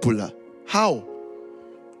be popular. How?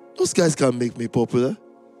 Those guys can't make me popular.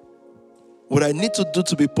 What I need to do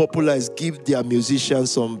to be popular is give their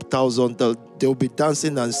musicians some $1,000. They'll be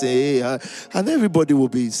dancing and say, hey, and everybody will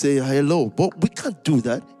be saying hello. But we can't do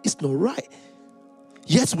that. It's not right.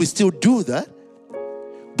 Yes, we still do that,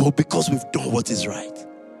 but because we've done what is right.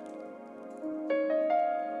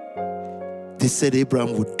 They said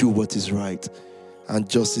Abraham would do what is right. And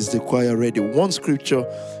justice, the choir ready. One scripture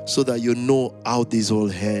so that you know how these all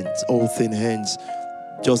thing hands.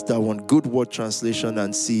 Just that one. Good Word Translation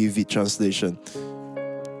and CEV translation.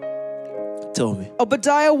 Tell me.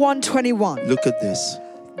 Obadiah 1:21. Look at this.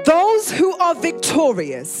 Those who are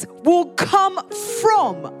victorious will come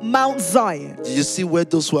from Mount Zion. Do you see where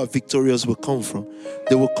those who are victorious will come from?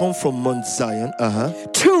 They will come from Mount Zion.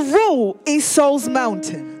 To rule Esau's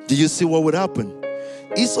mountain. Do you see what would happen?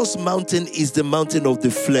 Esau's mountain is the mountain of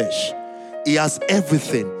the flesh. He has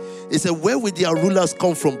everything. He said, where will their rulers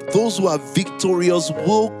come from? Those who are victorious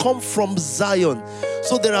will come from Zion.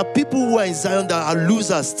 So there are people who are in Zion that are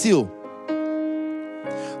losers still.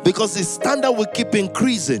 Because the standard will keep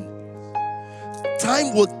increasing.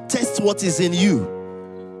 Time will test what is in you.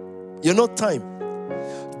 You know time.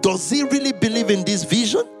 Does he really believe in this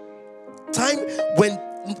vision? Time,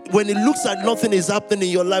 when it looks like nothing is happening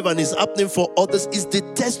in your life and is happening for others, is the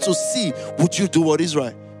test to see, would you do what is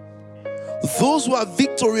right? Those who are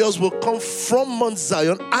victorious will come from Mount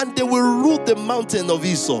Zion and they will rule the mountain of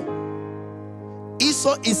Esau.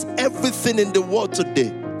 Esau is everything in the world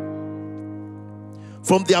today.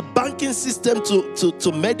 From their banking system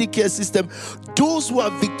to Medicare system, those who are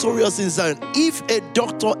victorious in Zion, if a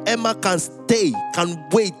Dr. Emma can stay, can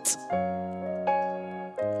wait.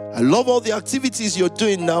 I love all the activities you're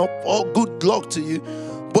doing now. All good luck to you.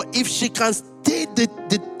 But if she can stay the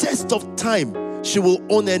test of time, she will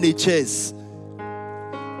own NHS.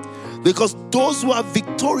 Because those who are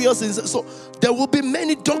victorious, so there will be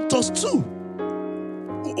many doctors too.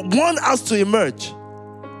 One has to emerge.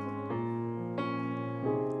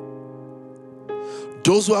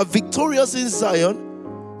 Those who are victorious in Zion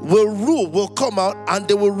will rule, will come out, and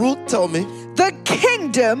they will rule, tell me. The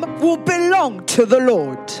kingdom will belong to the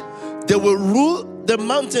Lord. They will rule the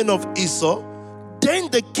mountain of Esau, then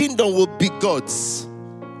the kingdom will be God's.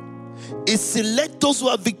 It select those who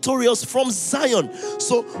are victorious from Zion.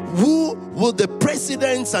 So who will the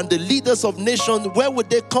presidents and the leaders of nations, where would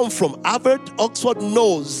they come from? Harvard, Oxford?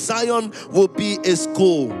 No. Zion will be a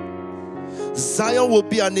school. Zion will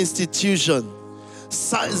be an institution.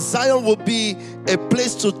 Zion will be a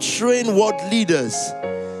place to train world leaders.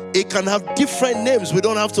 It can have different names. We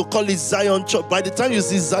don't have to call it Zion Church. By the time you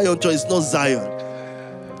see Zion Church, it's not Zion.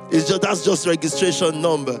 That's just registration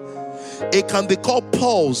number. It can be called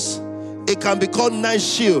Pulse. It can be called Night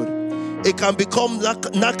Shield. It can be called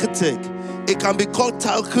Narcotic. It can be called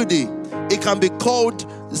Talcudi. It can be called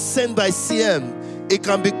Sent by CM. It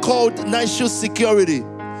can be called Night Shield Security.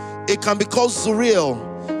 It can be called Surreal.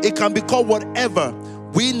 It can be called whatever.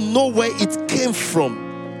 We know where it came from.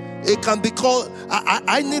 It can be called,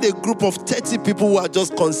 I need a group of 30 people who are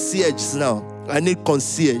just concierges now. I need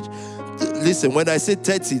concierge. Listen, when I say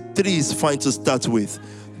 30, 3 is fine to start with.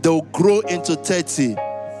 They'll grow into 30.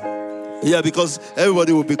 Yeah, because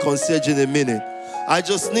everybody will be concierge in a minute. I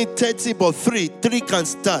just need 30, but 3 can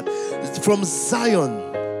start. From Zion.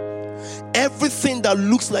 Everything that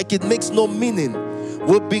looks like it makes no meaning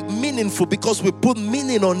will be meaningful because we put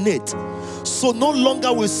meaning on it. So no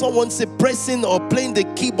longer will someone say pressing or playing the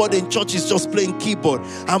keyboard in church is just playing keyboard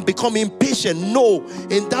and become impatient. No,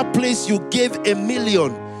 in that place you gave $1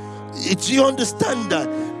 million. Do you understand that?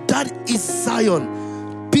 That is Zion.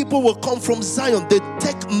 People will come from Zion. The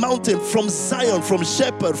Tech Mountain from Zion, from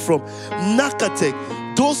Shepherd, from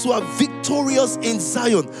Nakatek. Those who are victorious in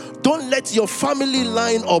Zion. Don't let your family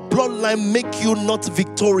line or bloodline make you not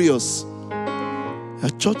victorious. There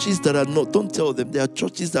are churches that are not, don't tell them, there are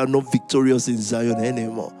churches that are not victorious in Zion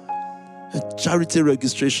anymore. A charity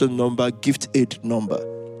registration number, gift aid number.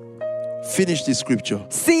 Finish the scripture.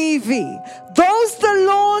 CEV. Those the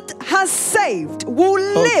Lord has saved will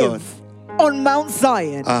live on Mount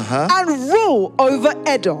Zion and rule over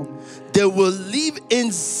Edom. They will live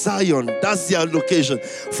in Zion. That's their location.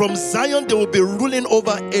 From Zion, they will be ruling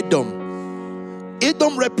over Edom.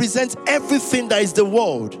 Edom represents everything that is the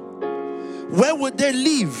world. Where would they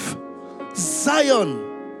live? Zion.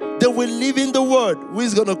 They will live in the word. Who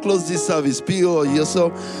is going to close this service? P.O. or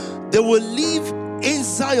yourself? They will live in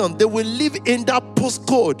Zion. They will live in that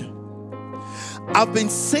postcode. I've been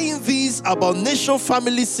saying this about Nation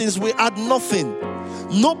Family since we had nothing.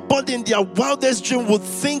 Nobody in their wildest dream would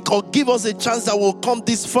think or give us a chance that we'll come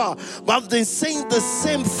this far. But I've been saying the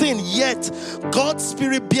same thing, yet God's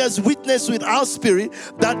Spirit bears witness with our spirit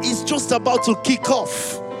that it's just about to kick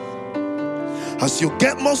off. As you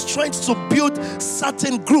get more strength to build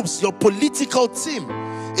certain groups, your political team,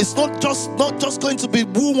 it's not just going to be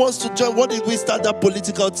who wants to join. What did we start that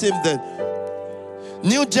political team then?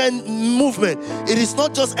 New Gen movement. It is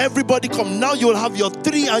not just everybody come. Now you'll have your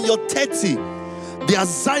 3 and your 30. They are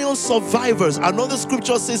Zion survivors. Another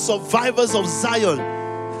scripture says survivors of Zion.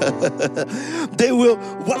 They will.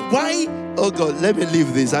 Why? Oh God, let me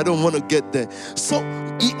leave this. I don't want to get there. So,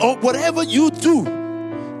 whatever you do,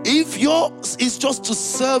 if yours is just to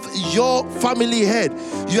serve your family head,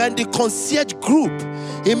 you are in the concierge group.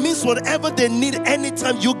 It means whatever they need,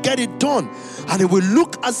 anytime you get it done. And it will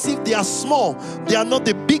look as if they are small. They are not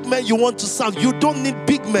the big men you want to serve. You don't need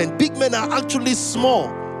big men. Big men are actually small.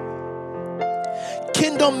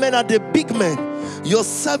 Kingdom men are the big men. You're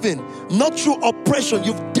serving, not through oppression.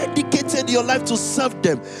 You've dedicated your life to serve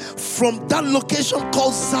them. From that location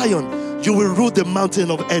called Zion, you will rule the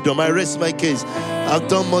mountain of Edom. I rest my case. I've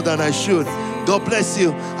done more than I should. God bless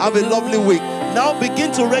you. Have a lovely week. Now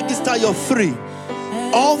begin to register your 3.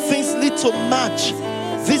 All things lead to match.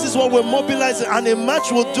 This is what we're mobilizing, and a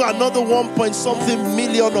match will do another 1 point something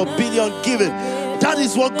million or billion given. That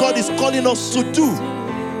is what God is calling us to do.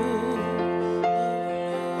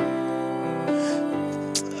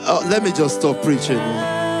 Let me just stop preaching.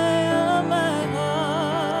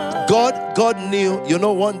 God knew,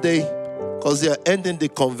 one day, because they are ending the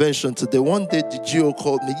convention today. One day the GO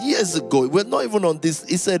called me years ago. We're not even on this.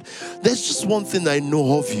 He said, there's just one thing I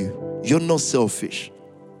know of you. You're not selfish.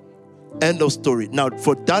 End of story. Now,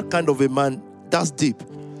 for that kind of a man, that's deep.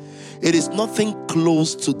 It is nothing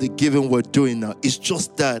close to the giving we're doing now. It's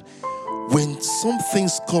just that when some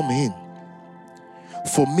things come in,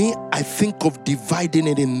 for me, I think of dividing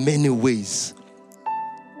it in many ways.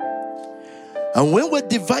 And when we're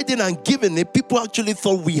dividing and giving it, people actually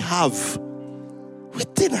thought we have. We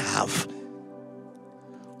didn't have.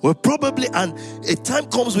 We're probably, and a time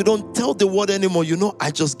comes we don't tell the world anymore, I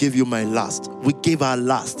just gave you my last. We gave our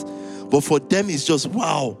last. But for them, it's just,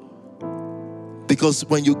 wow. Because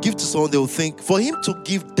when you give to someone, they'll think, for him to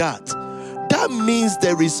give that means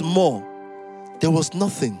there is more. There was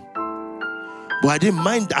nothing. But I didn't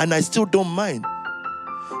mind, and I still don't mind.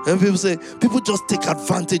 And people say, people just take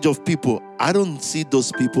advantage of people. I don't see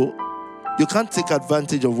those people. You can't take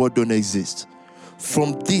advantage of what don't exist.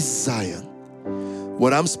 From this Zion,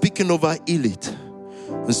 what I'm speaking over Elite,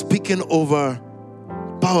 I'm speaking over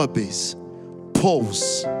Power Base,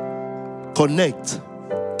 Pulse, Connect,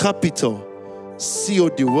 Capital,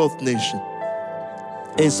 COD, Wealth Nation,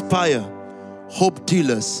 Inspire, Hope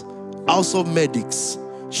Dealers, House of Medics,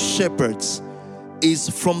 Shepherds, is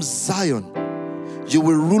from Zion. You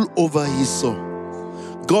will rule over his soul.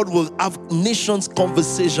 God will have nations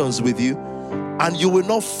conversations with you, and you will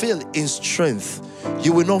not fail in strength.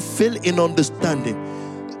 You will not fail in understanding.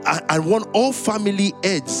 I want all family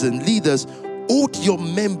heads and leaders, hold your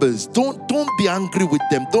members. Don't be angry with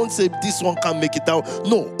them. Don't say this one can't make it out.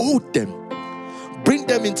 No, hold them. Bring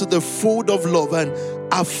them into the fold of love and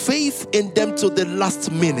have faith in them to the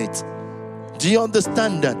last minute. Do you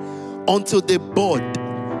understand that? Until they bud,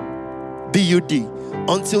 B-U-D,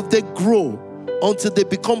 until they grow, until they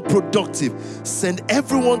become productive. Send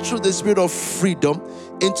everyone through the spirit of freedom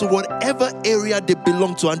into whatever area they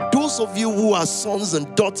belong to. And those of you who are sons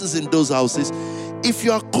and daughters in those houses, if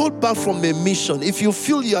you are called back from a mission, if you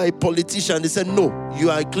feel you are a politician, they say, no, you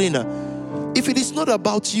are a cleaner. If it is not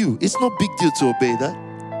about you, it's no big deal to obey that.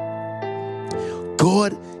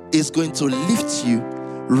 God is going to lift you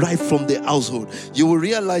right from the household. You will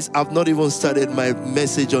realize I've not even started my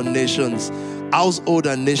message on nations. Household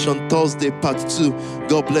and Nation, Thursday, part 2.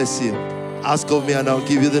 God bless you. Ask of me and I'll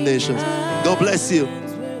give you the nations. God bless you.